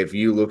if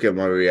you look at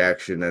my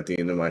reaction at the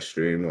end of my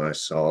stream when I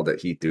saw that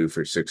he threw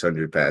for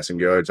 600 passing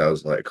yards, I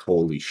was like,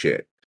 holy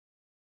shit.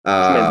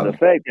 The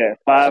fact that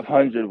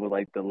 500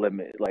 was the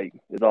limit,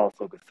 is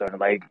also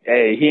concerning.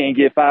 Hey, he ain't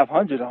get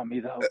 500 on me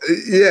though.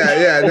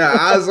 Yeah. No,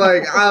 I was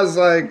like, I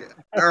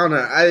don't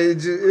know. It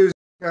was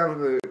kind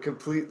of a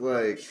complete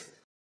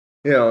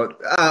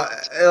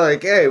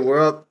hey,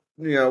 we're up.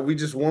 We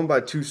just won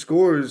by 2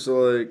 scores.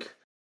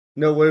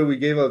 No way we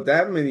gave up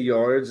that many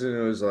yards. And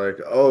it was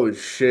oh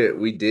shit,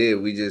 we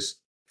did. We just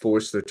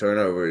forced the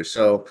turnover.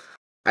 So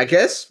I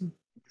guess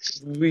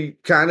we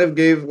kind of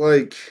gave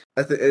like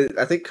I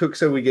think Cook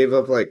said we gave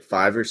up like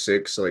 5 or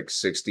 6 like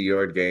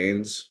 60-yard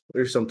gains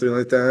or something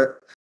like that.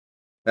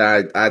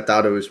 I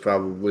thought it was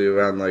probably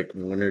around like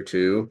 1 or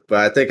 2, but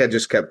I think I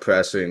just kept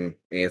pressing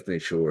Anthony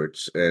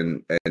Schwartz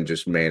and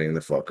just manning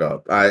the fuck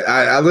up.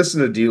 I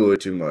listen to D'Lo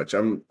too much.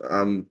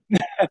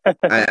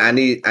 I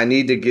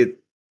need to get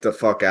the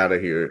fuck out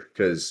of here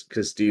because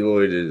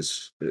Deloitte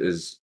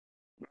is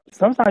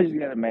Sometimes you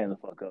gotta man the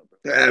fuck up,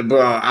 bro.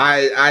 bro.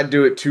 I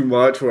do it too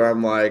much where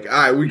I'm like, all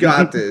right, we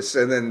got this,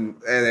 and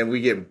then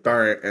we get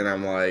burnt, and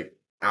I'm like,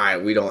 all right,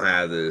 we don't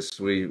have this.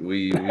 We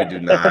do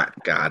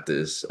not got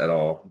this at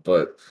all.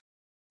 But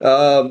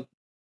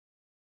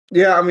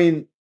yeah, I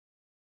mean,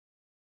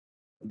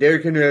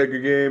 Derrick Henry had a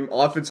good game.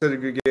 Offense had a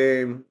good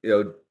game.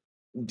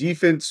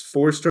 Defense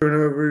forced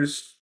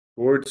turnovers,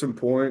 scored some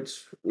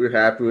points. We're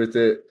happy with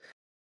it.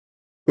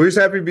 We're just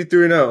happy to be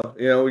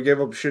 3-0. We gave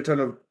up a shit ton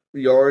of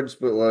yards,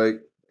 but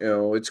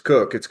it's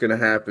Cook. It's gonna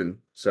happen.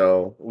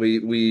 So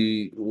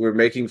we're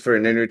making for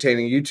an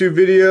entertaining YouTube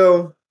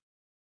video.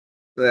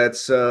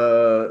 That's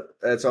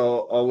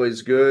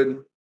always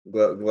good.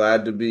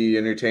 Glad to be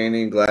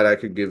entertaining. Glad I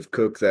could give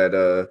Cook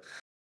that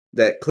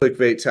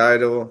clickbait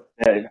title.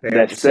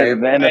 That set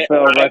the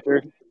NFL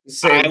record.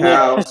 Same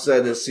house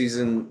at a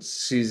season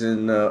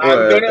or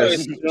a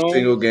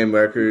single game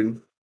record.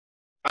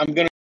 I'm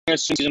gonna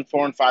assume season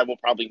 4 and 5 will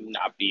probably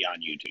not be on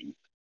YouTube.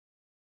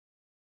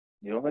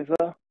 You don't think so?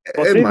 Well,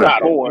 It season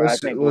might. 4, I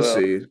think We'll will.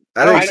 see.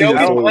 I know he's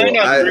playing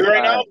on 3 I-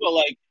 right now, but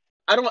like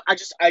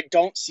I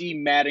don't see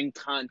Madden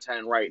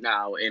content right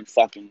now in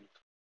fucking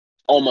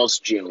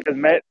almost June. Because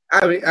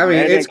I mean,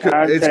 it's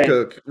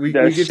Cook. We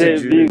get to shit June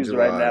and views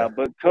July. right now,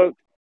 but Cook.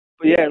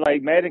 But yeah,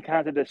 like Madden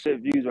content does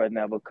shit views right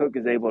now, but Cook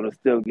is able to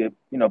still get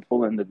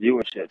pull in the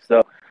viewership.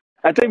 So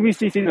I think we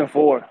see season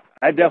 4.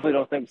 I definitely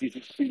don't think we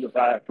see season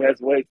 5.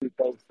 That's way too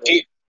close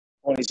to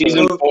 2020.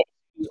 Season 4.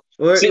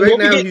 Right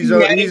now he's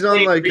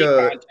on like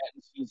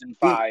season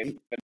 5.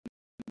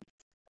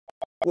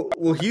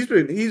 Well, he's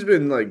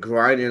been like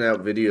grinding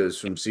out videos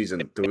from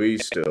season 3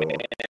 still.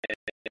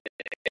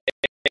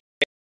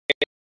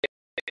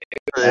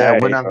 Yeah,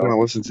 we're not going to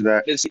listen to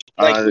that.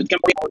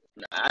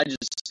 I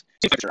just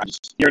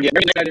you're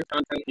getting negative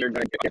content. You're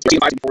going to get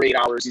 48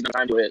 hours. He's not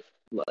time to it.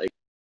 Like,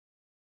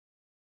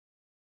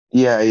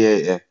 Yeah.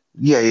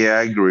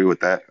 I agree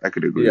with that. I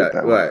could agree with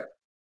that.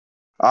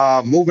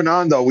 Right. Moving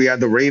on though, we had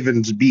the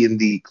Ravens beating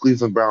the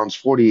Cleveland Browns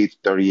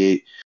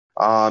 48-38.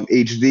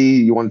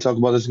 HD, you want to talk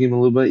about this game a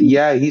little bit?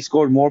 Yeah, he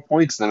scored more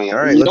points than me. All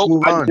right, let's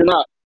move on.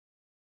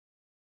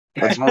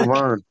 Let's move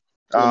on.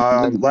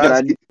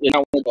 You're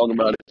not want to talk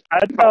about it.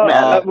 I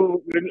thought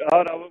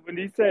when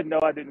he said no,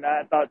 I did not.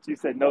 I thought you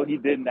said no, he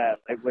did not.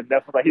 Like when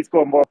Neff was like he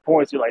scored more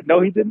points, you're like no,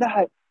 he did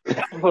not.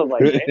 I was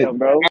like, damn,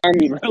 bro, I'm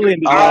really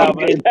in the job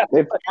right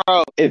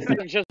now.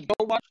 Just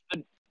go watch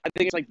I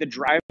think it's like the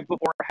drive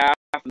before half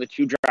and the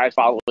 2 drives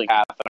following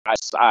half,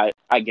 and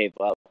I gave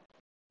up.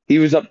 He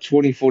was up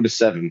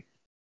 24-7.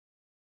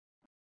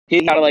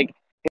 He got like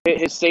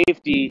his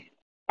safety.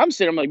 I'm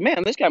like,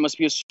 man, this guy must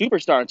be a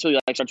superstar until he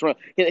like starts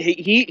running.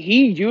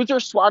 He user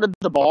swatted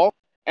the ball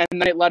and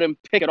then it let him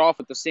pick it off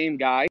with the same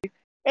guy.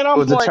 And It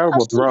was a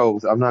terrible throw.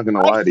 I'm not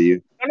gonna lie to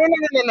you.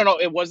 No.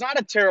 It was not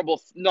a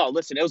terrible. No,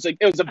 listen, it was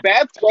a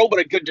bad throw, but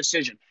a good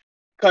decision.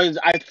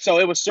 So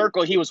it was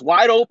circle. He was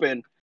wide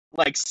open,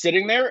 like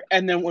sitting there,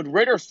 and then when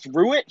Ritter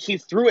threw it, he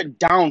threw it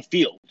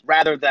downfield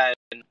rather than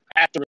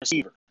at the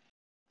receiver.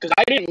 Because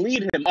I didn't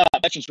lead him up.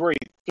 That's just where he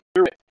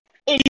threw it.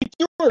 And he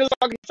threw it to the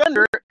fucking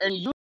defender, and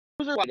user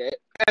it,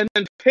 and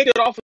then picked it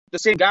off with the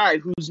same guy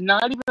who's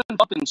not even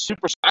fucking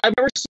superstar. I've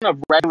never seen a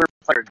regular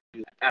player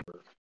do that ever.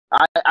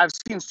 I've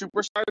seen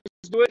superstars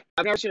do it.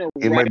 I've never seen a.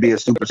 It might be a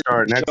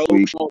superstar next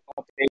week. Do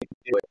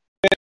it.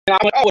 And I'm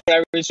like, oh,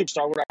 whatever,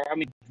 superstar, whatever. I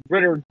mean,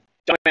 Ritter,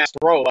 dumbass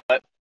throw,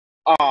 but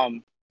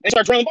they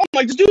start running the ball. I'm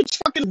like, this dude's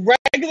fucking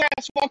regular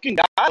ass fucking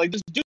guy. Like,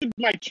 this dude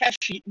my catch,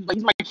 he's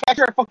my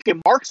catcher at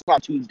fucking Marks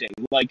on Tuesday.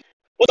 Like,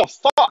 what the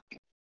fuck?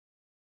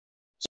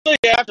 So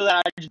yeah, after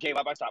that, I just gave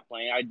up. I stopped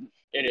playing.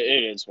 It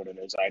is what it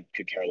is. I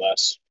could care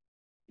less.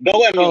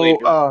 Go at me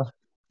later.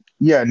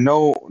 Yeah,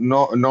 no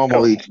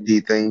normal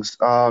HD things.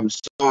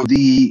 So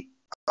the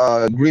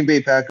Green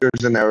Bay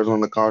Packers and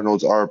Arizona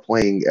Cardinals are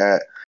playing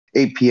at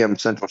 8 p.m.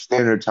 Central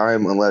Standard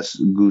Time, unless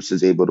Goose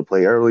is able to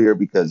play earlier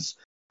because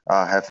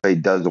Hefe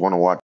does want to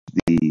watch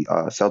the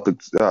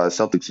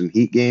Celtics and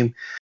Heat game.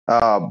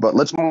 But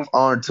let's move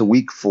on to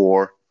Week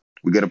 4.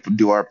 We got to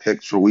do our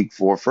picks for Week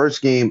 4.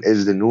 First game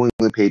is the New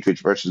England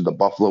Patriots versus the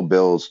Buffalo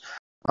Bills.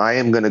 I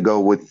am going to go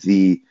with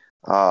the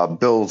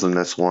Bills in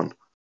this one.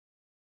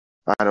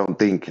 I don't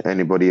think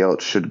anybody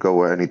else should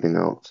go with anything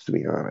else, to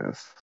be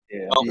honest.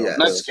 Yeah.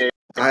 Next game.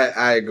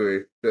 I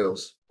agree.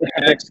 Bills.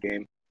 Next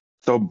game.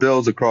 So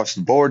Bills across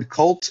the board.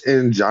 Colts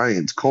and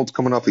Giants. Colts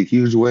coming off a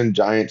huge win.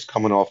 Giants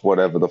coming off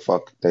whatever the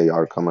fuck they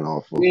are coming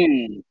off of.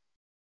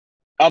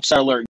 Upset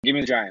alert. Give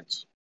me the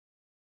Giants.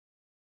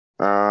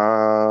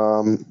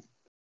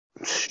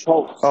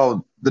 Colts.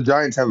 Oh, the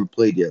Giants haven't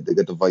played yet. They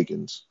got the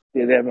Vikings.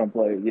 Yeah, they haven't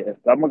played yet.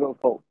 I'm gonna go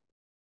Colts.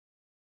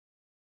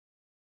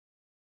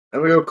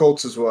 I'm gonna go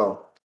Colts as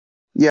well.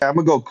 Yeah, I'm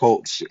gonna go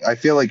Colts. I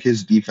feel like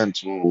his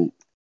defense will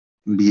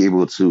be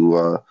able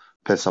to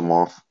piss him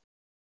off.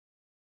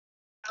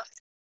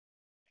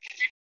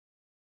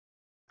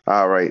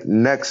 All right.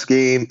 Next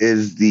game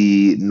is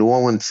the New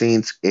Orleans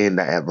Saints and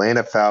the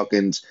Atlanta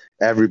Falcons.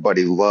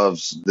 Everybody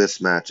loves this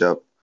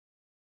matchup.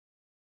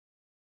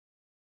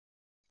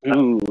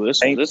 Ooh, this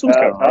Saints, one's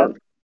kind of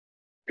hard.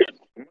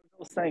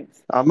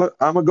 Saints. I'm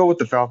gonna go with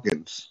the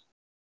Falcons.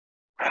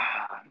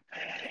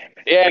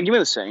 Yeah, give me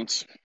the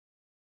Saints.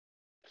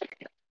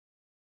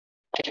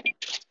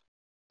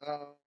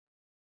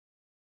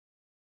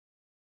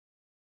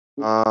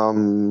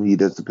 He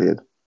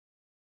disappeared.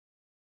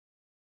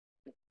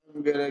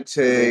 I'm gonna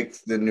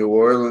take the New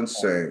Orleans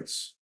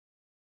Saints.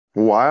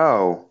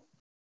 Wow.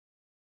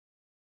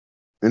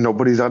 And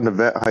nobody's on the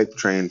vet hype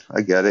train.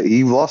 I get it.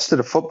 He lost to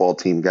the football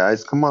team,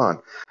 guys. Come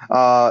on.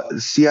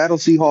 Seattle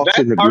Seahawks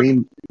and the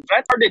Green.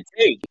 That's hard to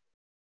take.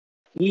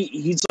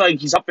 He's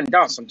up and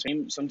down. Some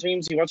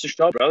teams he wants to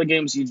show up, but other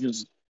games he's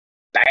just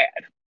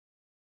bad.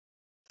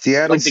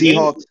 Seattle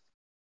Seahawks.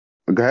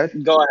 Go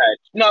ahead. Go ahead.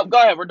 No, go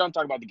ahead. We're done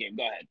talking about the game.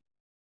 Go ahead.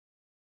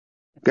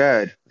 Go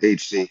ahead,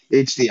 HC.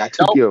 HC, I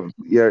took your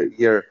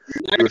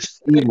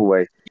steam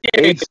away.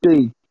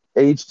 HC,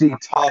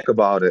 talk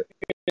about it.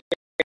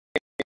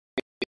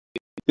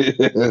 We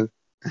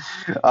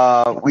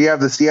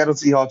have the Seattle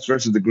Seahawks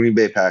versus the Green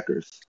Bay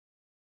Packers.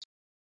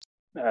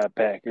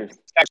 Packers.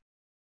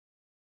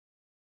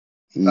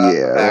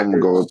 Yeah,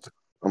 Packers.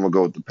 I'm gonna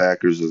go with the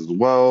Packers as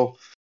well.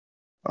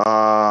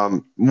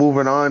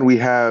 Moving on, we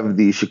have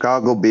the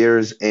Chicago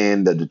Bears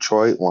and the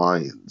Detroit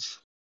Lions.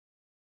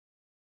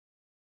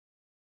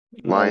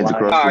 Lions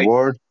across the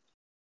board.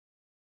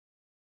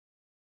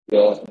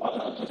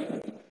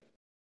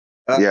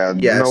 Yeah,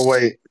 yes.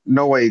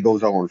 no way he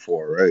goes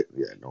 0-4, right?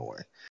 Yeah, no way.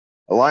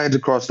 The Lions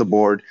across the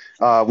board.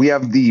 We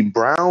have the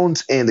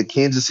Browns and the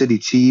Kansas City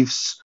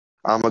Chiefs.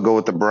 I'm gonna go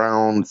with the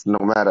Browns, no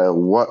matter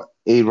what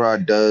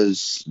A-Rod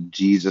does.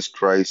 Jesus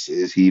Christ,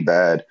 is he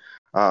bad?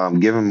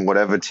 Give him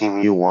whatever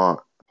team you want.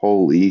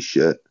 Holy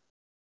shit!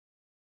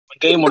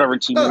 Game whatever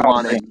team you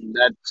want, and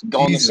that's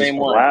going the same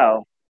way.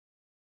 Wow.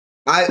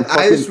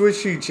 I just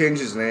wish he'd change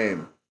his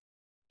name.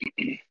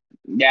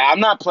 Yeah, I'm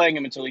not playing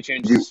him until he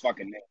changes his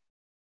fucking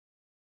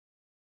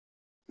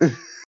name.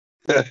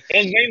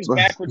 His name's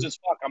backwards as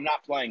fuck. I'm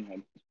not playing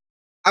him.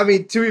 I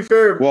mean, to be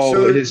fair,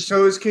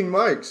 so is King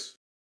Mike's.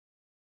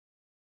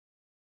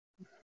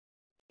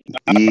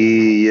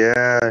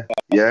 Yeah.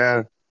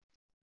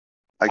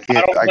 I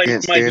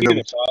can't stand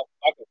him.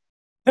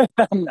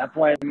 I'm not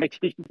playing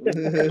Mickey. But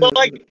the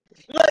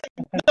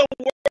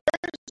worst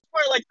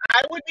part,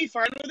 I would be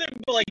fine with it,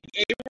 but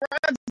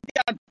A-Rod's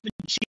got the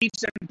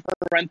Chiefs in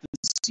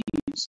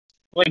parentheses.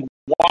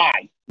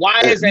 Why?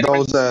 Why is that? I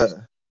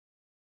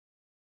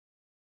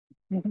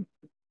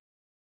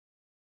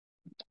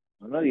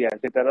don't know. You gotta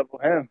pick that up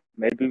with him.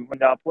 Maybe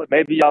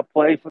y'all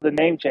play for the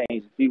name change.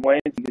 If he wins,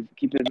 he gets to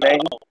keep his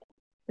name.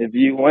 If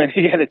you win,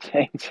 you gotta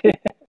change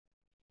it.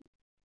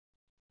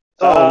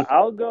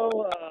 I'll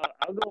go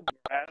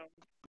Brown.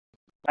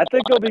 I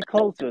think it'll be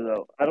closer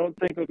though. I don't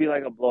think it'll be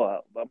like a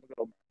blowout, but I'm gonna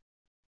go.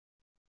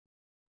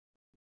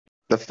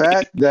 The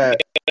fact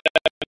that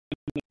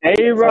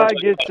A-Rod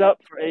gets up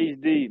for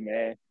HD,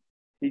 man.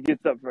 He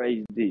gets up for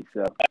HD,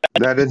 so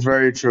that is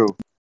very true.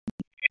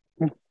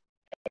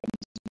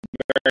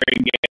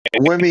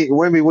 Wimmy,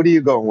 what are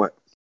you going with?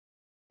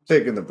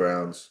 Taking the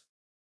Browns.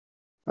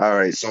 All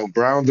right, so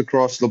Browns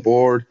across the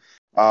board.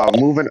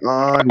 Moving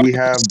on, we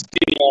have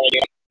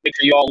make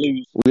sure you all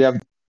lose.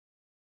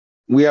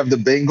 We have the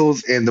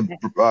Bengals and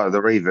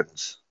the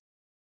Ravens.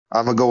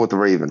 I'm gonna go with the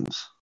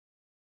Ravens.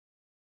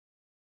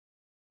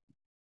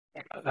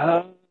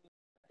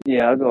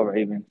 Yeah, I'll go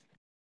Ravens.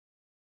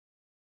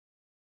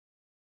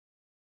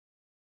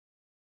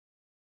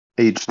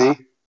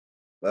 HD.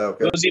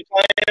 Okay. Who's he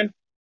playing?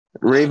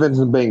 Ravens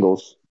and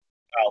Bengals.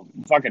 Oh,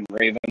 fucking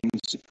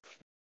Ravens.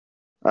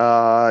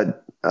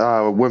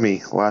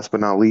 Wimmy, last but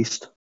not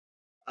least.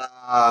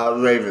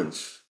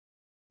 Ravens.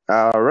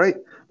 All right.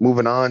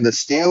 Moving on, the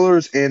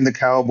Steelers and the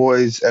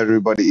Cowboys.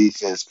 Everybody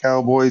says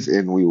Cowboys,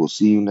 and we will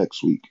see you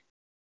next week.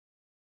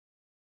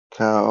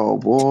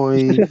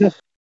 Cowboys.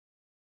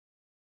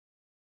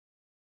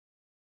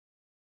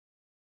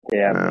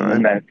 Yeah,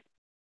 I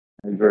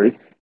agree.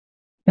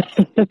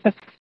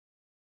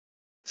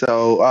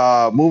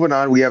 So, moving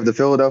on, we have the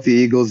Philadelphia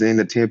Eagles and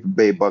the Tampa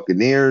Bay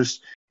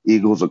Buccaneers.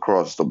 Eagles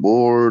across the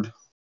board.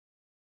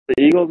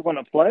 The Eagles want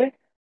to play?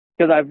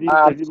 Because if you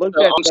look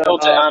at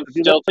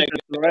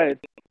the thread,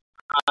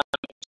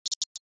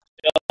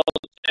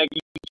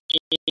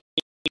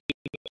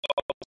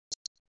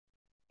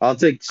 I'll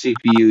take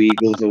CPU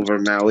Eagles over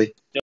Maui.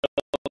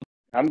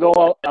 I'm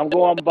going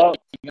Bucks.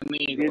 Give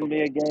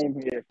me a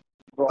game here.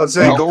 I'll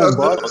say going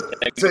Bucks.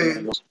 Take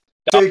Eagles.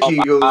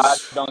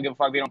 Don't give a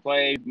fuck if you don't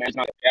play. Man's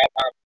not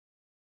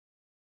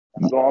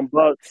I'm going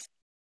Bucks.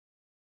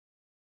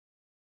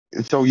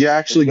 So you're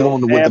actually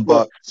going with the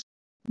Bucks.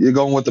 You're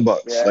going with the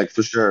Bucks, yeah.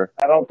 For sure.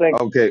 I don't think.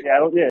 Okay. Yeah,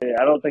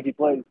 I don't think he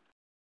plays.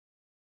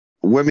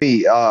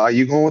 Wimmy, are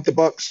you going with the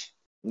Bucks?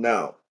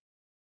 No.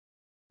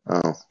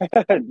 Oh.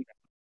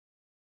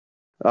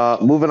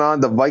 Moving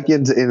on, the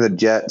Vikings and the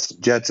Jets.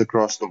 Jets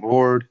across the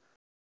board.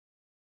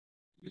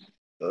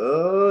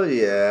 Oh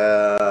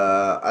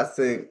yeah, I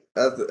think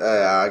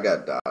I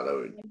got Dot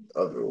over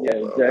Yeah,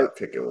 Wombo. I'm Jets. not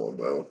picking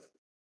Wombo.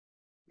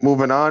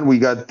 Moving on, we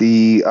got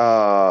the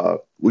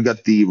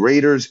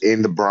Raiders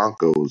and the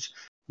Broncos.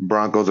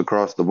 Broncos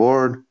across the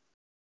board.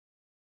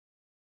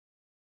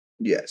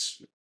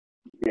 Yes.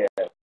 Yeah.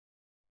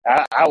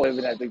 I would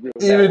even have to agree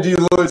with Even that D.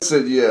 Lloyd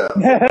said yeah.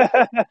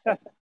 one.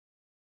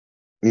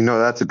 You know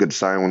that's a good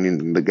sign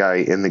when the guy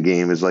in the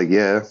game is like,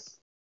 yeah.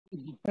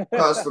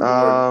 Across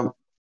the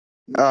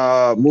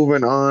board.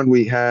 Moving on,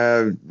 we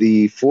have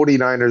the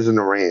 49ers and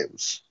the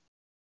Rams.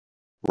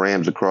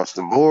 Rams across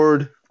the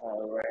board.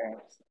 All right.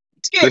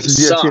 This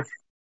is your chance.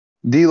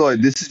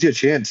 D-Lloyd, this is your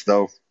chance,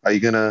 though. Are you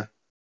gonna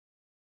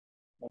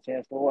No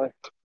chance for what?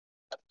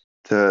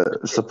 to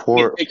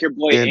support Pick your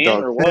boy Ant Ant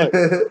Dog? or what?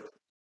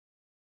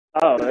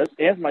 Oh,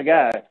 Ant's my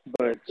guy,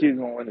 but she's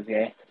gonna win this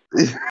game.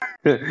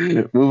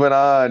 Moving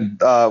on,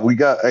 we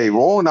got a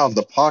rolling out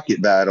the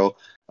pocket battle.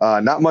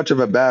 Not much of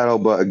a battle,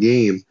 but a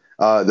game.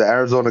 The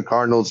Arizona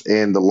Cardinals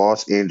and the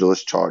Los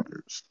Angeles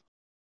Chargers.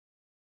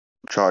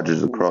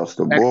 Chargers across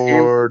the Next game.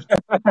 board.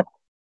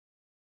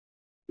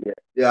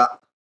 Yeah.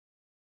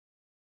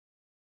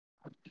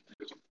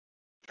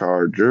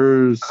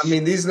 Chargers. I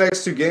mean, these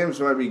next two games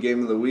might be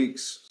game of the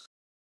weeks.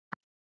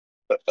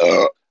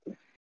 Oh,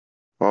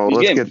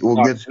 We'll get.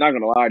 Not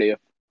gonna lie to you.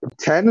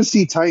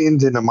 Tennessee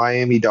Titans and the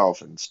Miami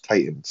Dolphins.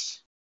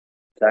 Titans.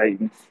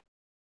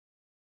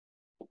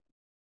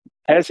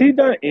 Has he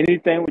done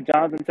anything with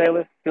Jonathan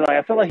Taylor?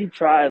 I feel like he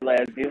tried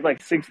last year. It was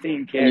like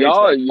 16 carries.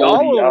 Y'all like 40 are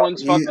the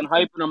yards. ones fucking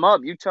hyping him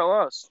up. You tell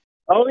us.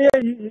 Oh yeah,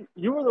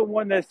 you were the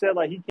one that said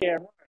like he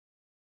can't run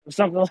or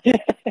something like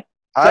that.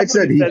 I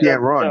said he Somebody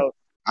can't that, run. so-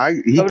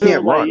 He somebody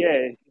can't was like, run.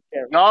 yeah, he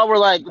can't run. Y'all were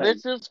like,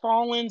 this is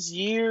Fallen's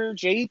year.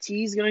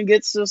 JT's gonna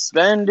get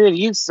suspended.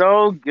 He's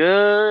so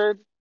good.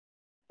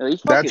 He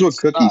That's what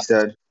Cookie sucks.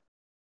 said.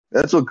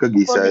 That's what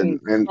Cookie said. Fucking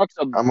And sucks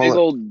a I'm big gonna,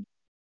 old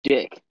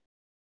dick.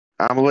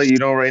 I'm gonna let you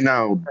know right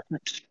now.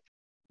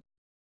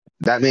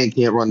 That man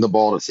can't run the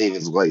ball to save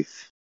his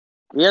life.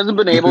 He hasn't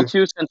been able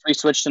to since we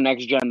switched to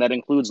next gen. That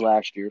includes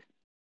last year.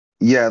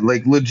 Yeah,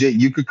 like legit,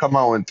 you could come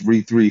out in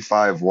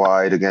 3-3-5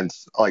 wide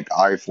against like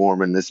I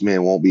form, and this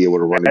man won't be able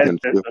to run That's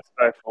against you.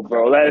 disrespectful,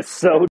 bro. That is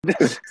so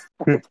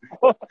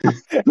disrespectful.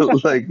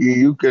 Like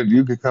you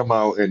could come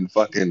out and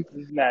fucking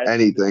Nah,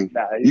 anything.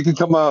 nah, You could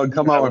come out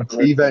and not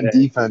prevent that.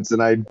 defense,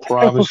 and I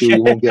promise you,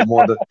 you won't get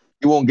more than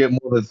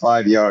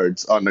 5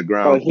 yards on the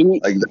ground. He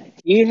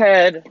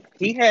had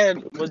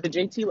was it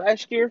JT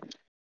last year?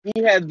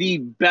 He had the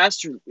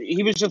best.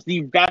 He was just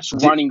the best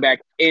running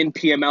back in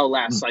PML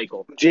last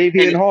cycle.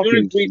 Javian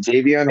Hawkins.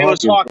 It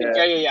was Hawkins.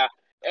 Yeah.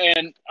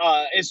 And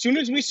as soon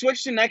as we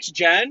switched to next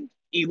gen,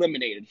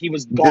 eliminated. He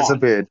was gone.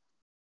 Disappeared.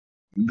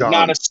 Gone.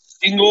 Not a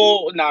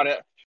single.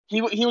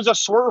 He was a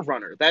swerve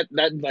runner. That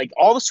like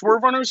all the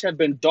swerve runners have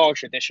been dog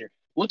shit this year.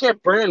 Look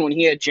at Burn when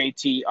he had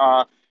JT.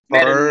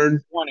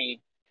 Burn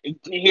 20.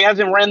 He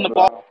hasn't ran the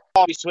ball.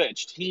 He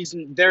switched.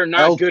 They're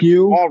not good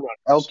ball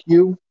runners.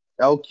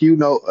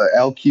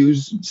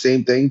 LQ's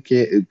same thing.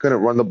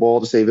 Couldn't run the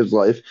ball to save his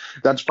life.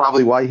 That's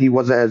probably why he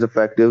wasn't as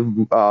effective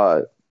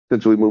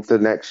since we moved to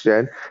the next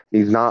gen.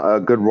 He's not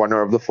a good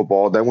runner of the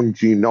football. Then when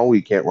you know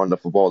he can't run the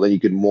football, then you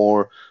can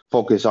more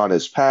focus on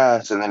his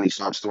pass, and then he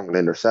starts throwing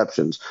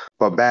interceptions.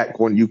 But back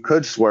when you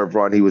could swerve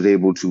run, he was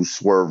able to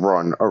swerve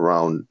run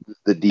around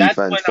the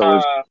defense.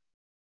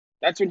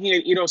 That's when he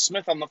had Ito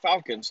Smith on the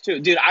Falcons too,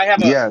 dude. I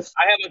have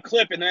a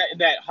clip in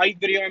that hype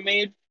video I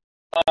made.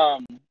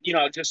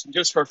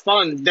 Just for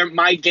fun.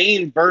 My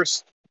game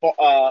burst.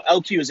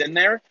 LQ is in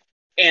there,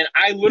 and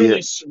I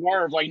literally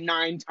swerved like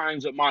 9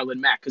 times with Marlon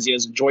Mack because he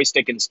has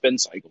joystick and spin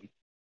cycling.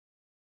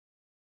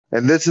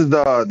 And this is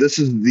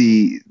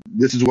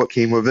what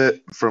came of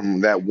it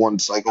from that one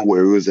cycle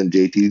where he was in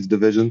JT's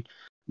division.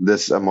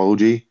 This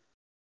emoji,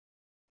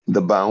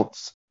 the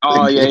bounce.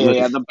 Oh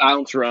yeah, the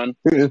bounce run.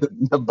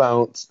 The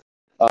bounce.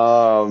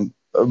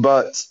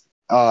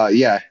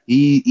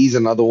 He's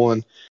another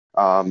one.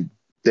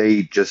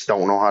 They just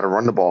don't know how to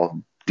run the ball.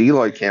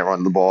 D-Lloyd can't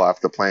run the ball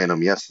after playing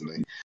him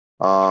yesterday.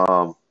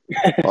 Or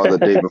the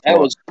day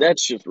before.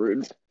 That's just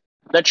rude.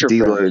 That's your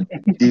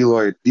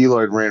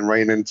D-Lloyd ran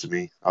right into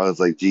me. I was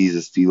like,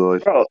 Jesus,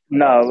 D-Lloyd. Bro,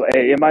 no,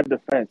 hey, in my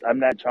defense, I'm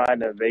not trying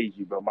to evade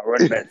you, bro. My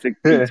running back 6'2",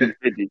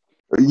 250.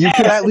 You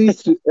can at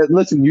least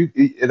listen.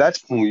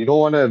 That's cool. You don't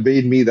want to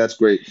evade me. That's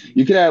great.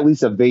 You can at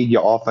least evade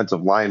your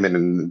offensive linemen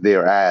and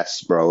their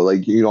ass, bro.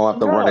 Like you don't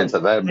have to run into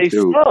them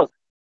too.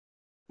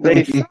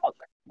 They suck.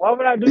 Why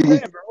would I do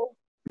that, bro?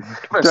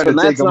 Trying to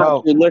take him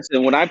out.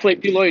 Listen, when I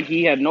played P. Lloyd,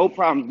 he had no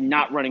problem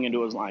not running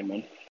into his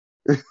linemen.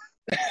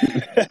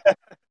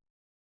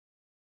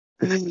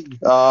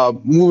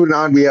 Moving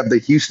on, we have the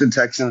Houston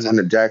Texans and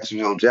the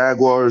Jacksonville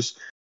Jaguars.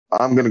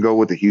 I'm gonna go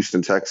with the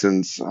Houston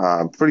Texans.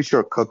 I'm pretty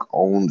sure Cook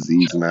owns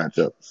these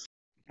matchups.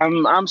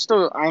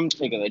 I'm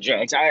taking the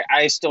Jags.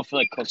 I still feel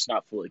like Cook's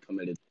not fully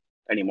committed.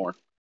 anymore.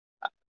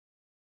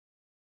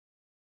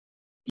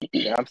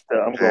 Yeah,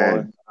 I'm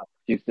going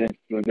Houston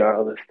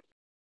regardless.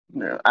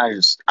 Yeah,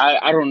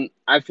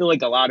 I feel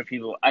like a lot of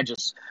people.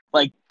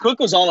 Like Cook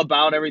was all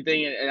about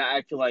everything, and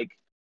I feel like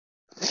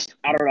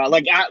I don't know.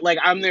 Like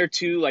I'm there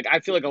too. Like I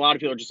feel like a lot of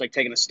people are just like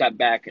taking a step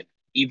back,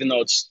 even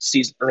though it's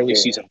season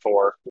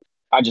 4.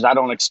 I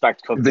don't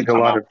expect Cook I to think a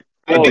come lot out. of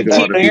I think a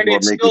lot of people are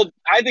making.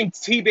 I think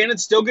T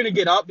Bandit's still going to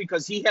get up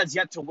because he has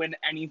yet to win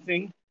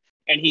anything,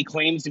 and he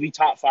claims to be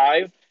top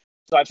 5.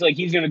 So I feel like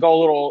he's going to go a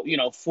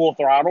little, full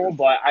throttle.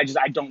 But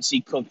I don't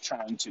see Cook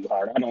trying too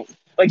hard. I don't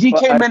like he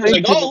came in and was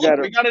like, oh look,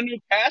 we got a new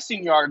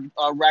passing yard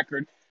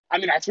record. I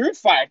mean, I threw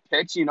 5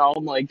 picks.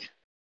 I'm like,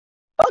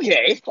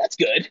 okay, that's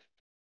good.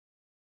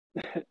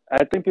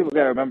 I think people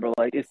gotta remember,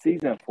 like, it's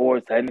season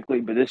 4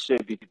 technically, but this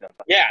should be season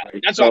 5. Yeah,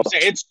 that's what I'm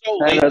saying. It's so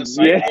late in the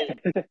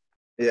cycle.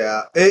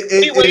 Yeah, it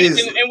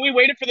is. And we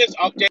waited for this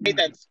update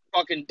that's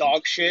fucking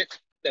dog shit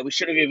that we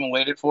should have even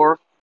waited for.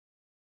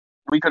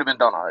 We could have been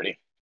done already,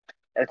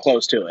 or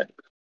close to it.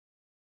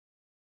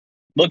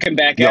 Looking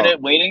back at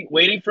it,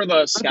 waiting for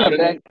the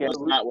scouting was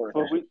not worth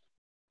it.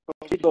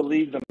 We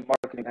believe the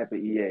marketing type of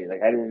EA.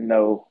 Like, I didn't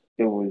know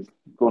it was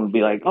going to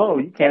be like, oh,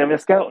 you can't even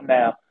scout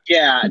now.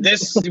 Yeah, I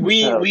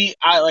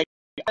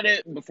got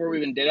it before we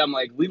even did it. I'm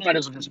like, we might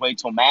as well just wait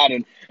till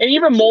Madden. And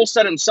even Mole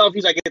said himself,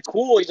 he's like, it's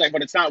cool. He's like,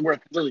 but it's not worth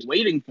really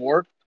waiting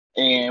for.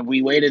 And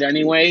we waited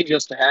anyway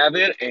just to have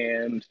it,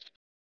 and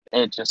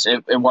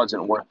it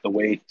wasn't worth the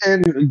wait.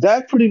 And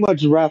that pretty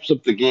much wraps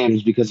up the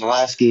games because the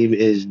last game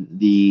is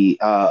the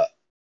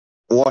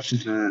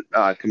Washington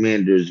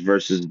Commanders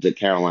versus the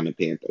Carolina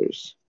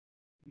Panthers.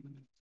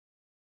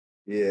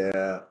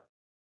 Yeah.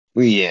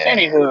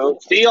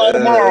 Anywho, see y'all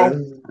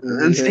tomorrow.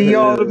 See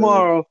y'all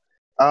tomorrow.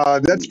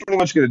 That's pretty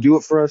much going to do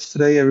it for us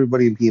today.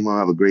 Everybody in PMO,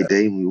 have a great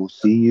day, and we will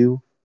see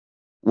you.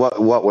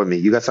 What with me?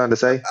 You got something to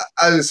say?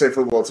 I didn't say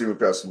football team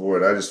across the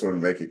board. I just want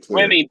to make it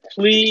clear. Wait,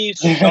 please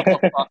shut the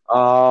fuck up.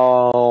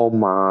 Oh,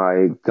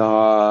 my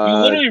God. You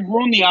literally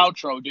ruined the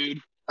outro,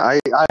 dude. I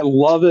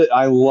love it.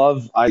 I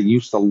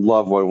used to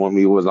love when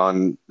we was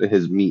on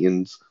his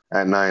meetings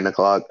at 9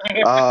 o'clock.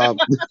 No,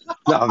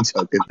 I'm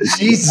joking.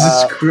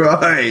 Jesus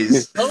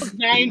Christ. Those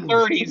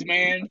 9:30s,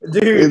 man.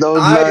 Dude,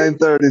 those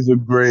 9:30s are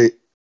great.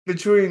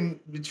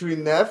 Between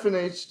Neff and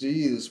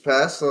HD this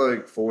past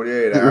like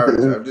 48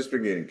 hours, I've just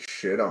been getting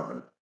shit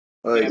on.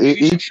 Like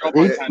HD's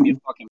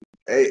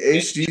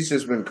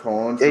just been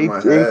calling for my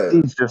head.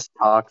 HD's just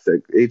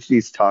toxic.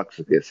 HD's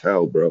toxic as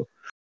hell, bro.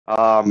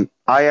 I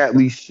at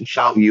least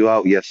shout you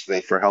out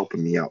yesterday for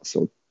helping me out.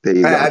 So there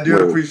you go. I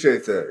do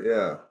appreciate that.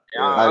 Yeah.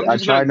 I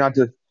try not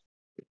to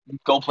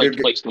go play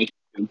PlayStation.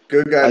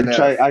 Good guy.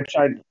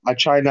 I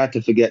try not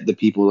to forget the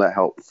people that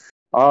help.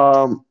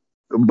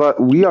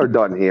 But we are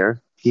done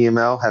here.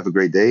 PML, have a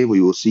great day. We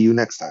will see you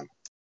next time.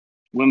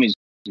 Women's